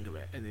did you think of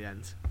it in the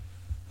end?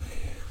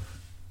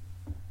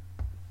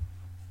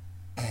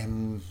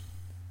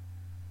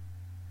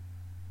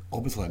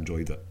 Obviously I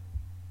enjoyed it.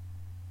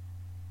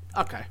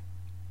 Okay.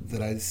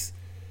 There is...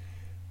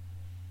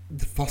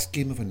 The first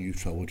game of a new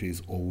trilogy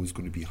is always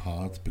going to be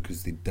hard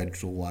because they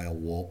did rely a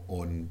lot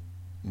on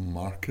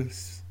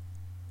Marcus.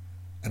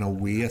 In a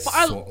way, I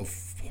sort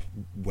of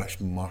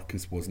wish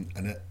Marcus wasn't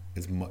in it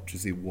as much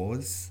as he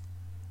was.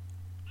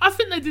 I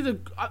think they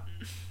did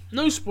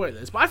no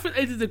spoilers, but I think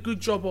they did a good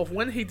job of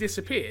when he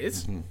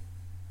disappears,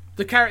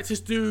 the characters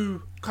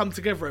do come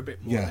together a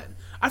bit more then.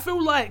 I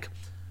feel like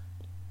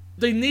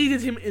they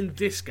needed him in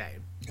this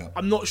game. Yeah.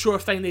 I'm not sure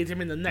if they need him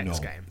in the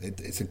next game.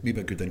 It's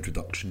maybe a good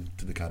introduction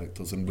to the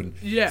characters, and when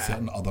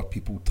certain other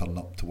people turn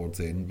up towards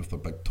the end with their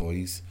big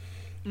toys,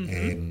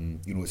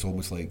 it's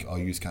almost like,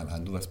 you can't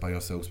handle this by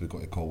yourselves, we've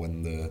got to call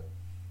in the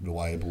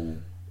reliable...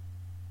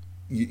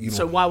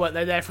 So why weren't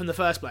they there from the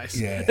first place?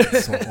 Yeah,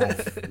 it's sort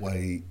of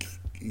like,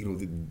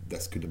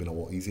 this could have been a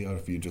lot easier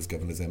if you'd just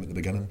given us them at the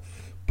beginning.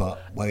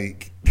 But,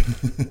 like...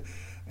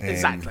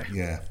 exactly.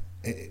 Yeah,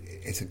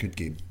 it's a good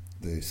game.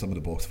 Some of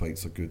the boss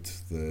fights are good.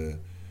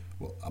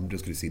 I'm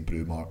just going to say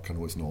Brewmark. I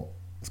know it's not.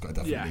 It's got a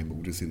different name, but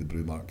we'll just say the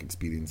Brewmark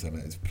experience in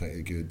it is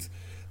pretty good.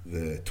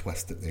 The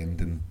twist at the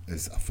ending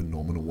is a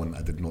phenomenal one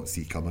I did not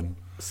see coming.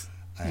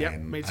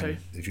 Me too. And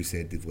as you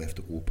said, they've left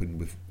it open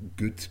with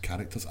good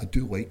characters. I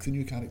do like the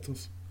new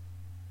characters.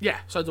 Yeah,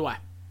 so do I.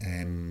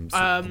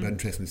 It'll be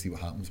interesting to see what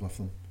happens with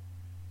them.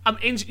 I'm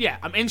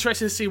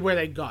interested to see where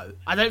they go.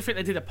 I don't think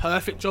they did a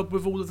perfect job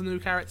with all of the new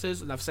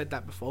characters, and I've said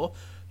that before,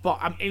 but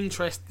I'm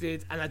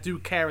interested and I do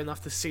care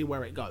enough to see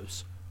where it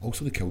goes.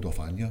 Also, they killed off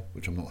Anya,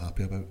 which I'm not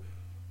happy about.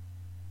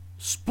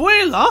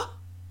 Spoiler?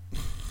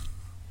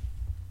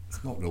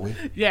 It's not really.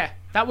 Yeah,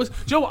 that was... Do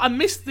you know what? I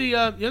missed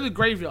the the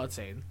graveyard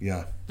scene.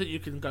 Yeah. That you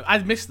can go... I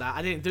missed that.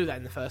 I didn't do that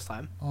in the first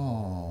time.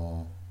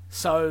 Oh.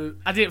 So,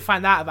 I didn't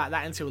find out about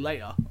that until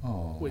later.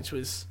 Oh. Which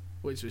was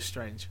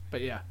strange.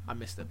 But yeah, I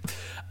missed it.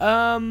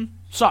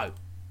 So,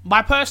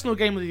 my personal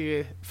game of the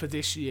year for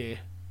this year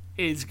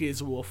is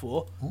Gears of War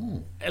 4.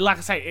 Ooh. Like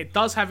I say, it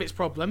does have its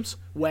problems,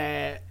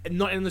 where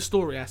not in the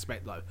story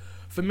aspect though.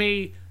 For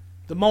me,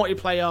 the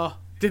multiplayer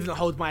didn't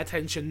hold my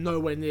attention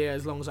nowhere near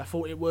as long as I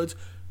thought it would.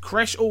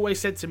 Kresh always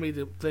said to me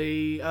that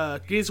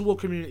the Gears of War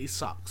community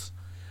sucks,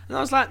 and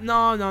I was like,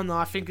 no,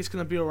 I think it's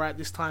going to be alright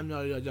this time.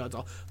 No,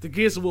 the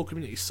Gears of War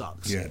community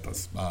sucks. Yeah, it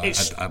does. I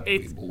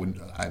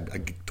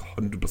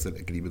 100%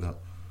 agree with that.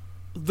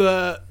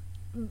 The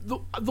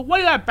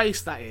way I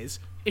base that is,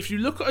 if you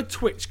look at a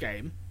Twitch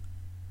game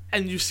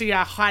and you see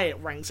how high it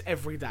ranks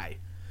every day,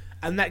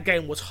 and that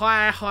game was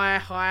high,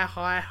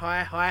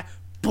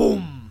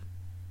 boom.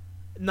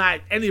 Now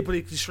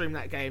anybody can stream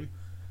that game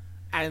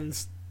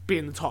and be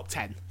in the top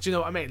 10. Do you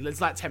know what I mean? There's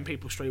like 10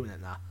 people streaming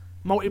it now.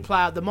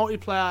 The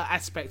multiplayer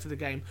aspect of the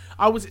game,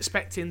 I was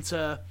expecting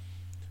to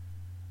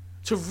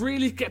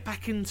really get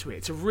back into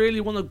it, to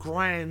really want to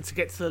grind to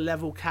get to the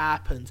level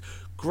cap and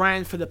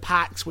grind for the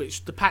packs,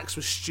 which the packs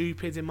were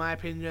stupid in my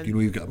opinion. You know,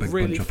 you've got a big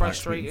really bunch of packs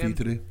for you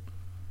today.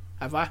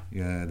 Have I?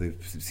 Yeah, the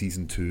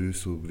season 2,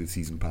 so the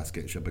season pass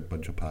gets you a big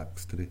bunch of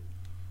packs today.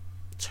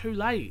 Too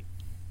late.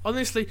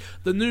 Honestly,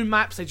 the new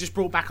maps, they just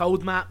brought back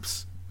old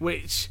maps,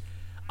 which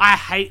I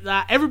hate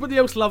that. Everybody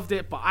else loved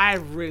it, but I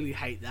really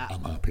hate that.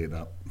 I'm happy at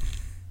that.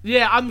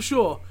 Yeah, I'm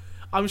sure,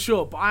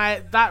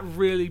 but that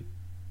really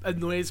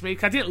annoys me.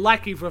 'Cause I didn't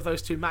like either of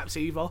those two maps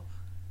either.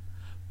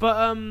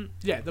 But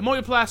yeah, the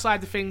multiplayer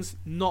side of things,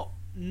 not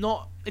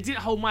it didn't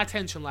hold my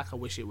attention like I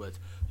wish it would.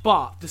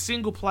 But the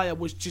single player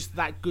was just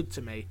that good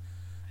to me,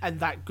 and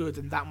that good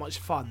and that much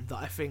fun that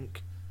I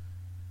think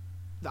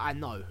that I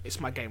know it's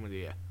my game of the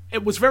year.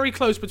 It was very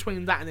close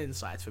between that and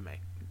Inside for me.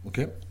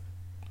 Okay.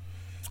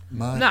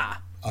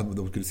 I was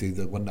going to say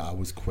the one that I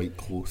was quite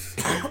close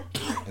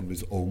and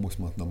was almost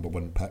my number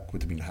one pick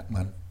would have been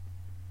Hitman.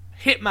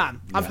 Hitman.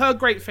 Yeah. I've heard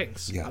great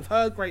things. Yeah. I've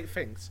heard great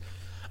things.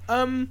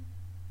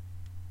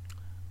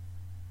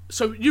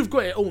 So you've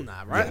got it all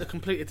now, right? Yeah. The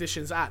complete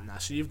edition's out now,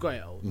 so you've got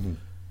it all. Mm-hmm.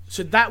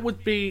 So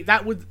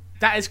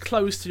that is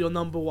close to your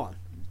number one.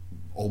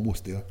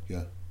 Almost there,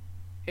 yeah.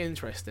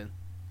 Interesting.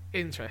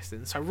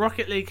 So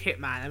Rocket League,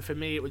 Hitman, and for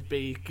me it would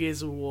be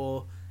Gears of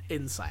War,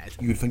 Inside.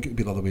 You would think it would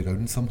be the other way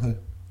around somehow.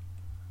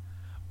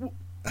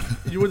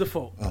 You would have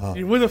thought. Uh-huh.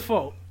 You would have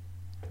thought.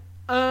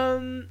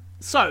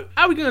 So,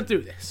 how are we going to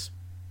do this?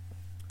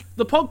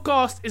 The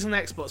podcast is an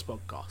Xbox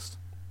podcast.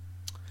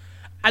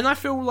 And I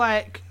feel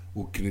like...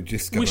 Well, can I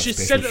just give we a should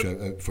special set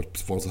shout out for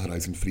Forza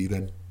Horizon 3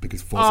 then?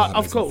 Because Forza of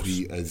Horizon course.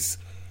 3 is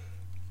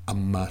a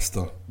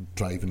master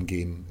driving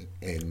game.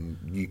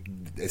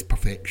 It's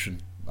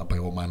perfection by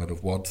all manner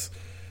of words.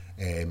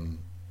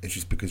 It's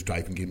just because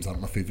driving games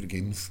aren't my favourite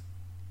games.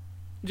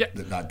 Yeah,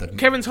 That didn't.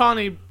 Kevin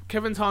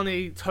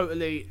Tarney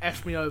totally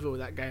effed me over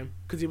with that game.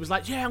 Because he was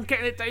like, yeah, I'm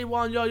getting it day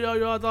one,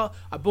 yada.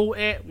 I bought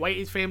it,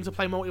 waited for him to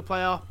play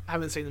multiplayer,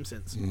 haven't seen him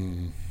since.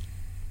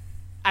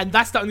 And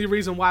that's the only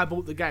reason why I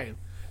bought the game.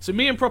 So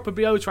me and Proper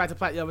BO tried to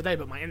play it the other day,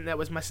 but my internet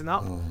was messing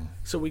up,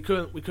 so we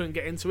couldn't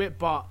get into it.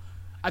 But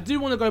I do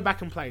want to go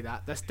back and play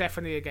that. That's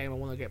definitely a game I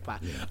want to get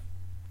back. Yeah.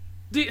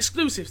 The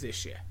exclusives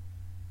this year,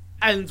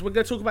 and we're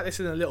going to talk about this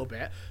in a little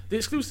bit. The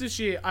exclusives this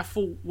year I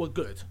thought were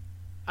good.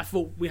 I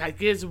thought we had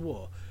Gears of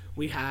War,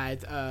 we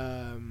had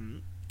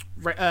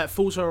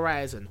Forza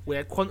Horizon, we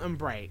had Quantum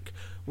Break,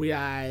 we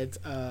had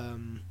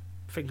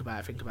think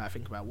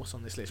about what's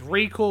on this list.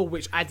 Recall,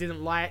 which I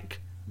didn't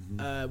like.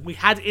 We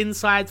had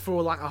Inside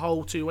for like a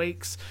whole 2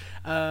 weeks.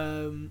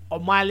 On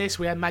my list,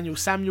 we had Manual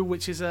Samuel,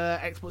 which is a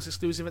Xbox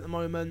exclusive at the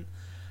moment.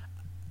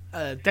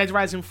 Dead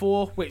Rising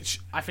 4,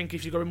 which I think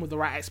if you go in with the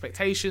right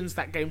expectations,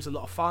 that game's a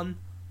lot of fun.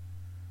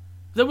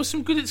 There was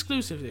some good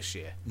exclusives this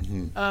year.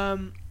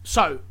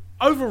 So,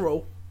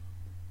 overall,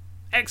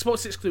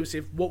 Xbox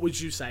exclusive, what would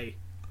you say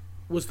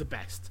was the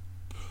best?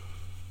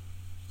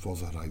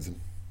 Forza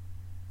Horizon.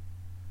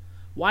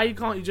 Why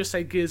can't you just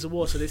say Gears of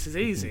War so this is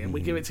easy and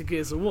we give it to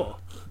Gears of War?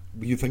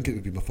 You'd think it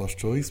would be my first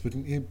choice,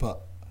 wouldn't you?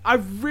 But I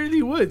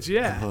really would,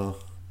 yeah.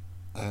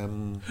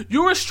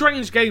 You're a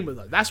strange gamer,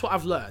 though. That's what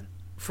I've learned.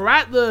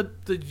 Throughout the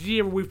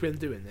year we've been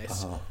doing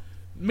this,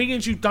 me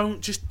and you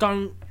don't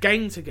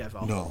game together.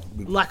 No.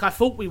 Like I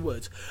thought we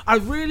would. I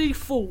really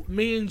thought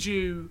me and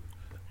you,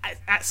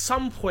 at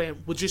some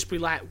point, would just be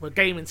like, we're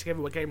gaming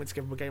together.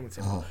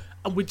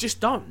 And we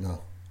just don't.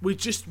 No. We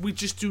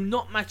just do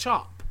not match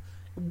up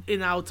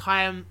in our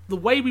time, the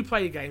way we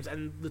play games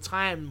and the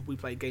time we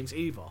play games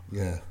either.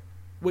 Yeah.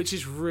 Which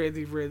is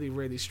really, really,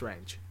 really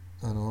strange.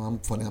 I know, I'm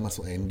funny. I'm a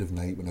sort of end of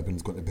night when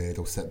everyone's gone to bed.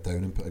 I'll sit down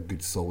and put a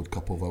good solid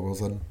couple of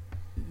hours in.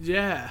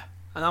 Yeah.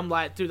 And I'm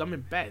like, dude, I'm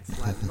in bed.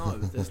 Like, no,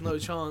 there's no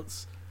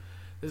chance.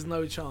 There's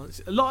no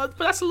chance. But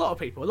that's a lot of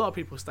people. A lot of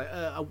people stay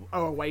are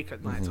awake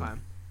at night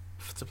time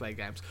to play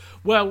games.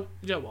 Well,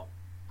 you know what?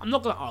 I'm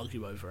not going to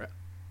argue over it.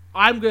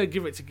 I'm going to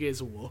give it to Gears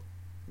of War.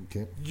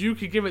 Okay. You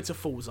could give it to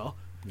Forza.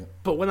 Yeah.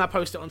 But when I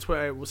post it on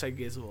Twitter, it will say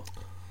Gears of War.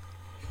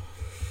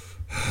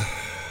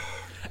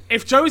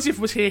 If Joseph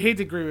was here,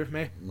 he'd agree with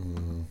me.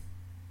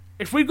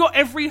 If we got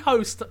every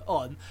host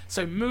on,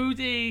 so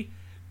Moody,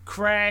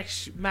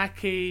 Crash,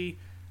 Mackie,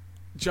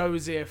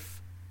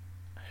 Joseph,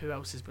 who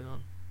else has been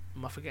on?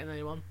 Am I forgetting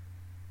anyone?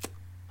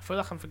 I feel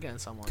like I'm forgetting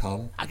someone.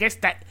 Tom. I guess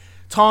that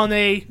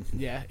Tarney,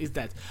 yeah, he's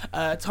dead.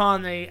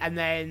 Tarney, and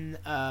then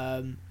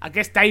I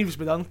guess Dave's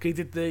been on. He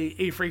did the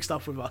E3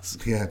 stuff with us.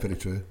 Yeah, pretty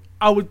true.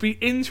 I would be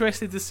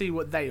interested to see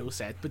what they all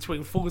said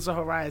between Forza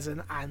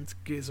Horizon and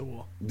Gears of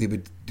War. They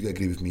would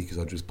agree with me because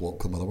I'd just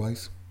block them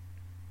otherwise.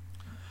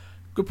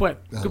 Good point.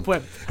 Good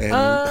point.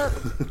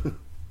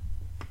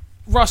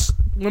 Russ,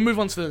 we'll move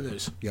on to the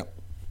news. Yep.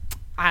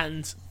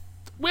 And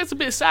we had a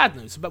bit of sad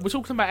news, but we're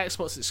talking about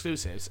Xbox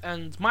exclusives,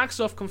 and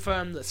Microsoft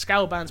confirmed that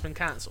Scalebound's been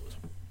cancelled,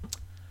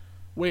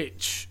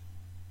 which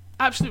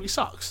absolutely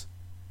sucks.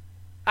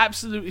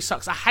 Absolutely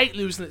sucks. I hate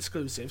losing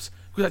exclusives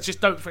because I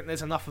just don't think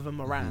there's enough of them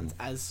around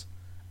as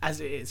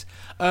it is.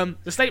 The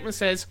statement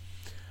says,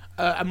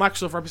 a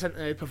Microsoft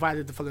representative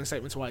provided the following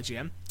statement to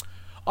IGN.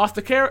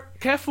 After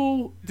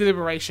careful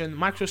deliberation,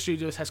 Microsoft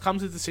Studios has come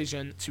to the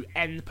decision to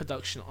end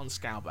production on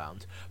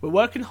Scalebound. We're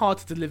working hard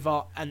to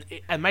deliver an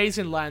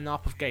amazing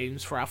lineup of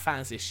games for our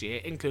fans this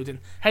year, including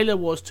Halo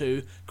Wars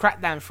 2,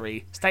 Crackdown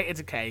 3, State of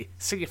Decay,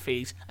 Sea of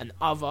Thieves, and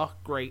other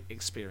great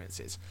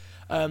experiences.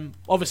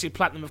 Obviously,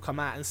 Platinum have come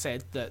out and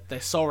said that they're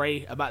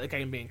sorry about the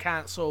game being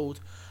cancelled.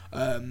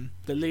 The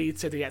lead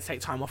said he had to take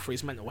time off for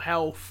his mental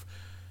health.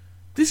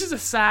 This is a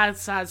sad,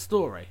 sad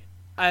story.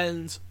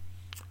 And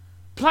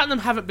Platinum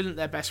haven't been at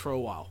their best for a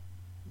while,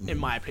 in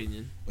my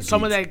opinion.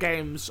 Some of their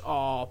games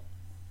are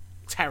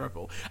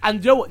terrible.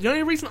 And you know what? The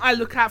only reason I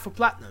look out for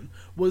Platinum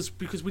was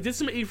because we did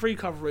some E3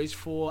 coverage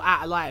for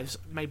Outer Lives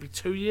maybe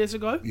 2 years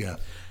ago. Yeah.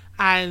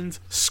 And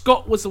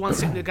Scott was the one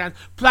sitting there going,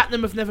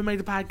 Platinum have never made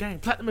a bad game.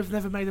 Platinum have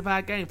never made a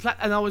bad game.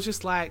 And I was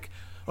just like,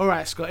 all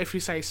right, Scott, if you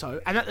say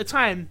so. And at the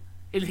time,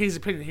 in his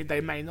opinion,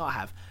 they may not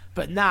have.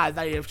 But now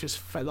they have just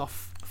fell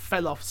off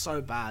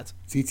so bad.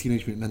 See,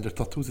 Teenage Mutant Ninja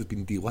Turtles has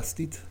been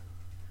delisted.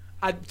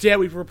 Yeah,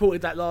 we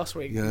reported that last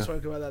week. Yeah. We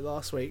spoke about that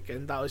last week,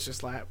 and that was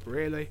just like,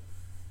 really?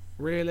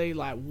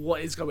 Like,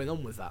 what is going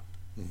on with that?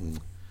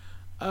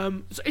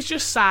 So it's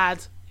just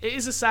sad. It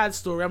is a sad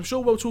story. I'm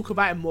sure we'll talk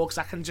about it more because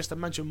I can just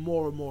imagine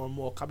more and more and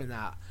more coming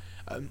out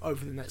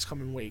over the next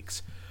coming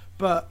weeks.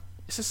 But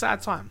it's a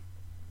sad time.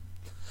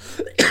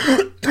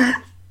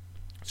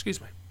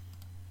 Excuse me.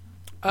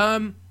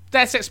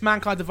 Deus Ex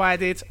Mankind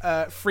Divided,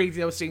 free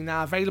DLC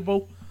now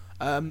available.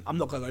 I'm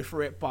not going to go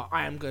through it, but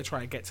I am going to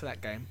try and get to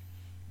that game.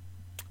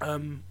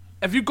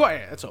 Have you got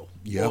it at all?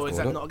 Yeah, or I've is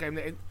got that it. not a game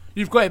that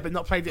you've got it but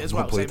not played it as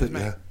well? Played Same it,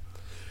 as me.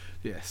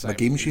 yeah. Yeah, My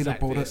game share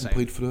exactly bought the it and same.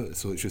 played for it,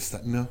 so it's just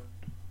sitting there.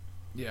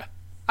 Yeah.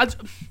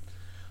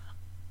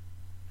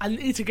 I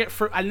need to get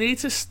through. I need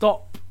to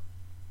stop.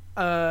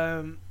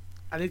 I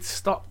need to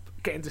stop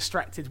getting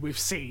distracted with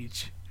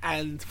Siege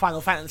and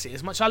Final Fantasy.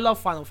 As much as I love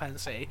Final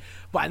Fantasy,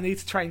 but I need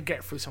to try and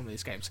get through some of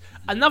these games.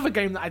 Another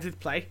game that I did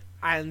play,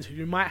 and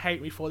you might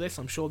hate me for this,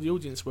 I'm sure the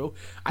audience will.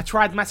 I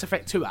tried Mass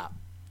Effect 2 out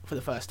for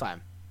the first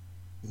time.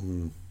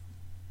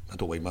 I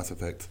don't like Mass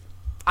Effect.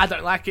 I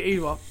don't like it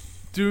either.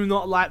 Do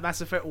not like Mass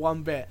Effect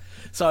one bit.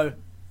 So,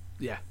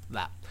 yeah,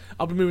 that.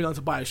 I'll be moving on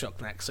to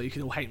Bioshock next, so you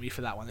can all hate me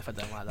for that one if I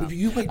don't like that. But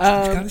you like,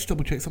 can I just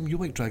double check something? You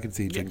like Dragon's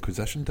Age Yeah.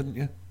 Inquisition, didn't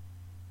you?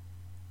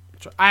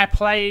 I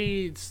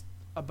played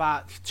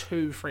about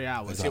 2-3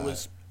 hours. Is It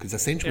was, because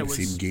essentially it the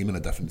was- same game in a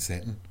different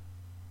setting.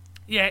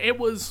 yeah, it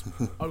was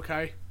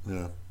okay.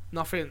 Yeah.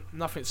 Nothing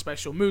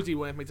special. Moody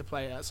wanted me to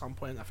play it at some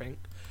point, I think.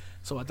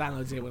 So I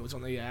downloaded it when it was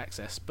on EA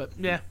Access. But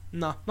yeah,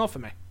 no, not for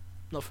me.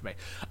 Not for me.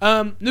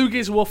 New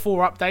Gears of War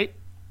 4 update.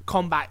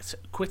 Combat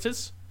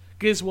Quitters.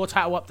 Gears of War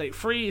Title Update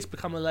 3 is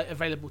becoming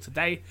available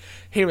today.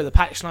 Here are the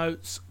patch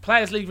notes.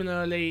 Players leaving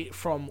early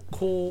from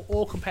core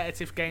or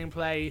competitive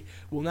gameplay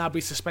will now be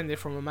suspended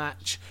from a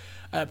match.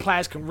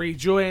 Players can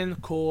rejoin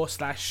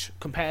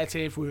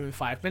core/competitive within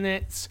 5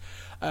 minutes.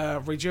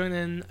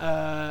 Rejoining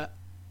a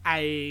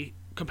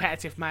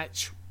competitive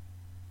match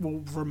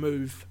will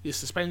remove your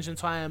suspension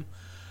time.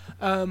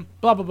 Blah,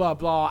 blah, blah,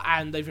 blah.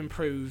 And they've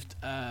improved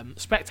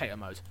spectator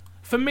mode.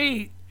 For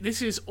me,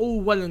 this is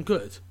all well and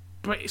good,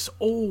 but it's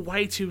all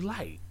way too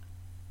late.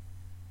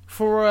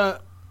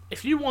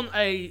 If you want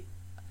a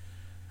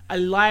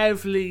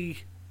lively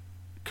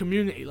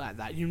community like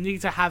that, you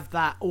need to have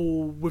that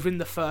all within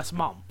the first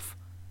month.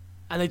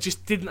 And they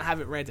just didn't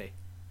have it ready.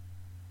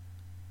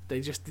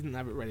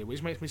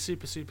 Which makes me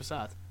super, super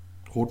sad.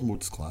 Horde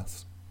mode's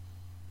class.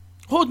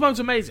 Horde mode's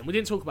amazing. We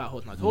didn't talk about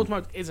Horde mode. Horde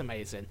mode is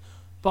amazing,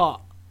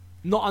 but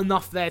not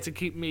enough there to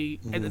keep me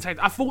entertained.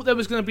 I thought there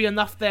was going to be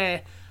enough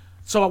there,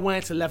 so I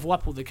wanted to level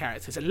up all the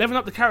characters. And leveling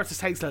up the characters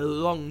takes a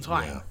long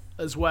time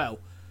as well,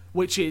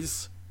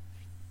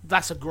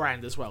 that's a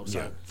grind as well.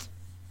 So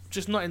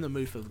just not in the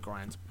mood for the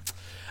grind.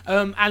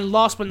 And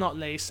last but not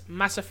least,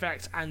 Mass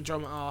Effect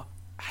Andromeda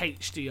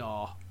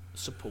HDR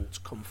support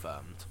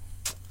confirmed.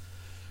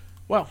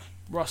 Well,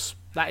 Ross,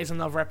 that is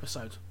another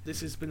episode.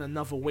 This has been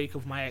another week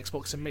of my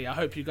Xbox and me. I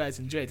hope you guys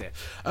enjoyed it.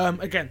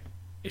 Again,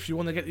 if you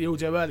want to get the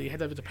audio early,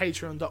 head over to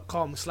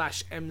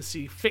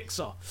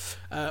patreon.com/mcfixer.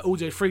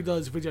 Audio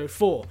 $3, video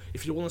 $4.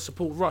 If you want to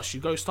support Ross, you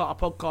go start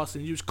a podcast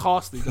and use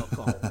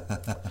castly.com.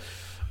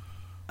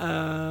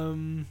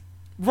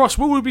 Ross,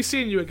 will we be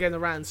seeing you again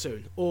around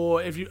soon?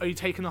 Or are you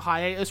taking a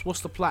hiatus?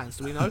 What's the plans?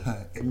 Do we know?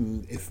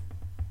 If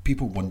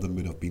people wondering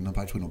where I've been, I've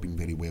actually not been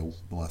very well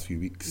the last few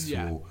weeks.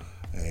 Yeah. So,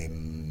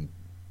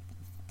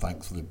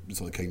 thanks for the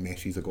sort of kind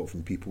messages I got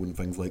from people and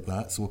things like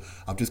that. So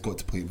I've just got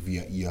to play it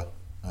via ear,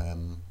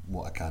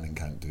 what I can and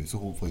can't do. So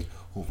hopefully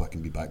I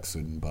can be back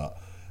soon. But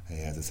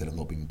as I said, I've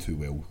not been too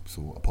well,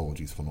 so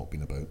apologies for not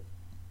being about.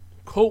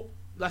 Cool.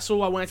 That's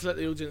all I wanted to let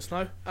the audience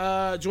know.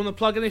 Do you want to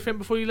plug anything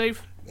before you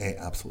leave?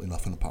 Absolutely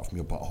nothing apart from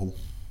your butthole.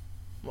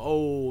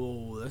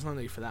 Oh, there's no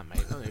need for that,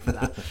 mate. No need for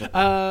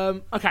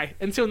that. Okay,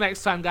 until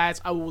next time, guys,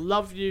 I will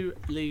love you,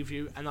 leave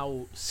you, and I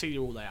will see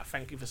you all later.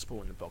 Thank you for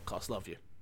supporting the podcast. Love you.